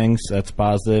those things. That's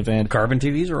positive. And Carbon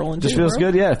TV's rolling just too, feels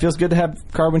bro? good. Yeah, it feels good to have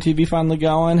Carbon TV finally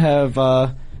going. Have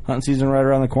hunting season right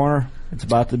around the corner. It's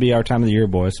about to be our time of the year,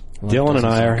 boys. Dylan and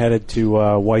I are headed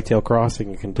to Whitetail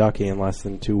Crossing in Kentucky in less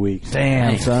than 2 weeks.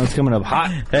 Damn, son, it's coming up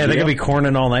hot. Hey, they're going to be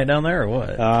corning all night down there, or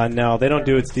what? No, they don't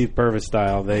do it Steve Purvis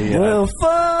style. They Well,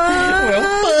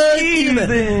 fuck you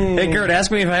then. Hey, Kurt,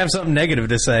 ask me if I have something negative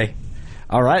to say.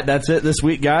 All right, that's it this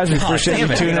week, guys. We appreciate you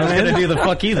tuning I was going to in. do the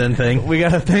fuck you then thing. We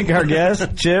got to thank our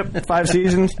guest, Chip, 5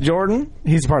 seasons, Jordan.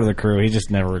 He's part of the crew. He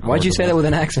just never recorded. Why'd you say that with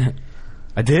an accent?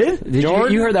 I did?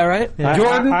 You heard that right? Yeah.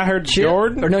 Jordan? I heard Chip?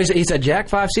 Jordan. Or no, he said Jack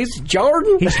 5 seasons.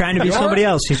 Jordan? He's trying to be somebody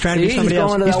else. He's trying to be somebody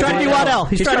else. He's trying to be Waddell.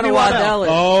 He's trying to be Waddell.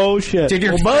 Oh, shit. Dude,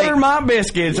 you're Butter my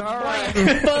biscuits. All right.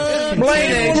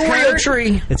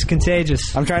 tree. It's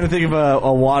contagious. I'm trying to think of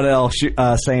a Waddell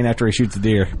saying after he shoots a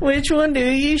deer. Which one do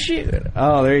you shoot?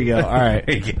 Oh, there you go. All right.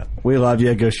 There you go. We love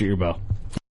you. Go shoot your bow.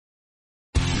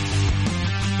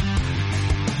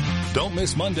 Don't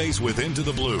miss Mondays with Into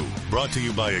the Blue, brought to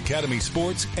you by Academy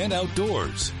Sports and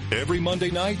Outdoors. Every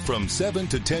Monday night from 7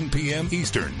 to 10 p.m.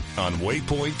 Eastern on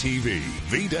Waypoint TV,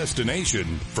 the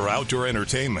destination for outdoor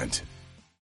entertainment.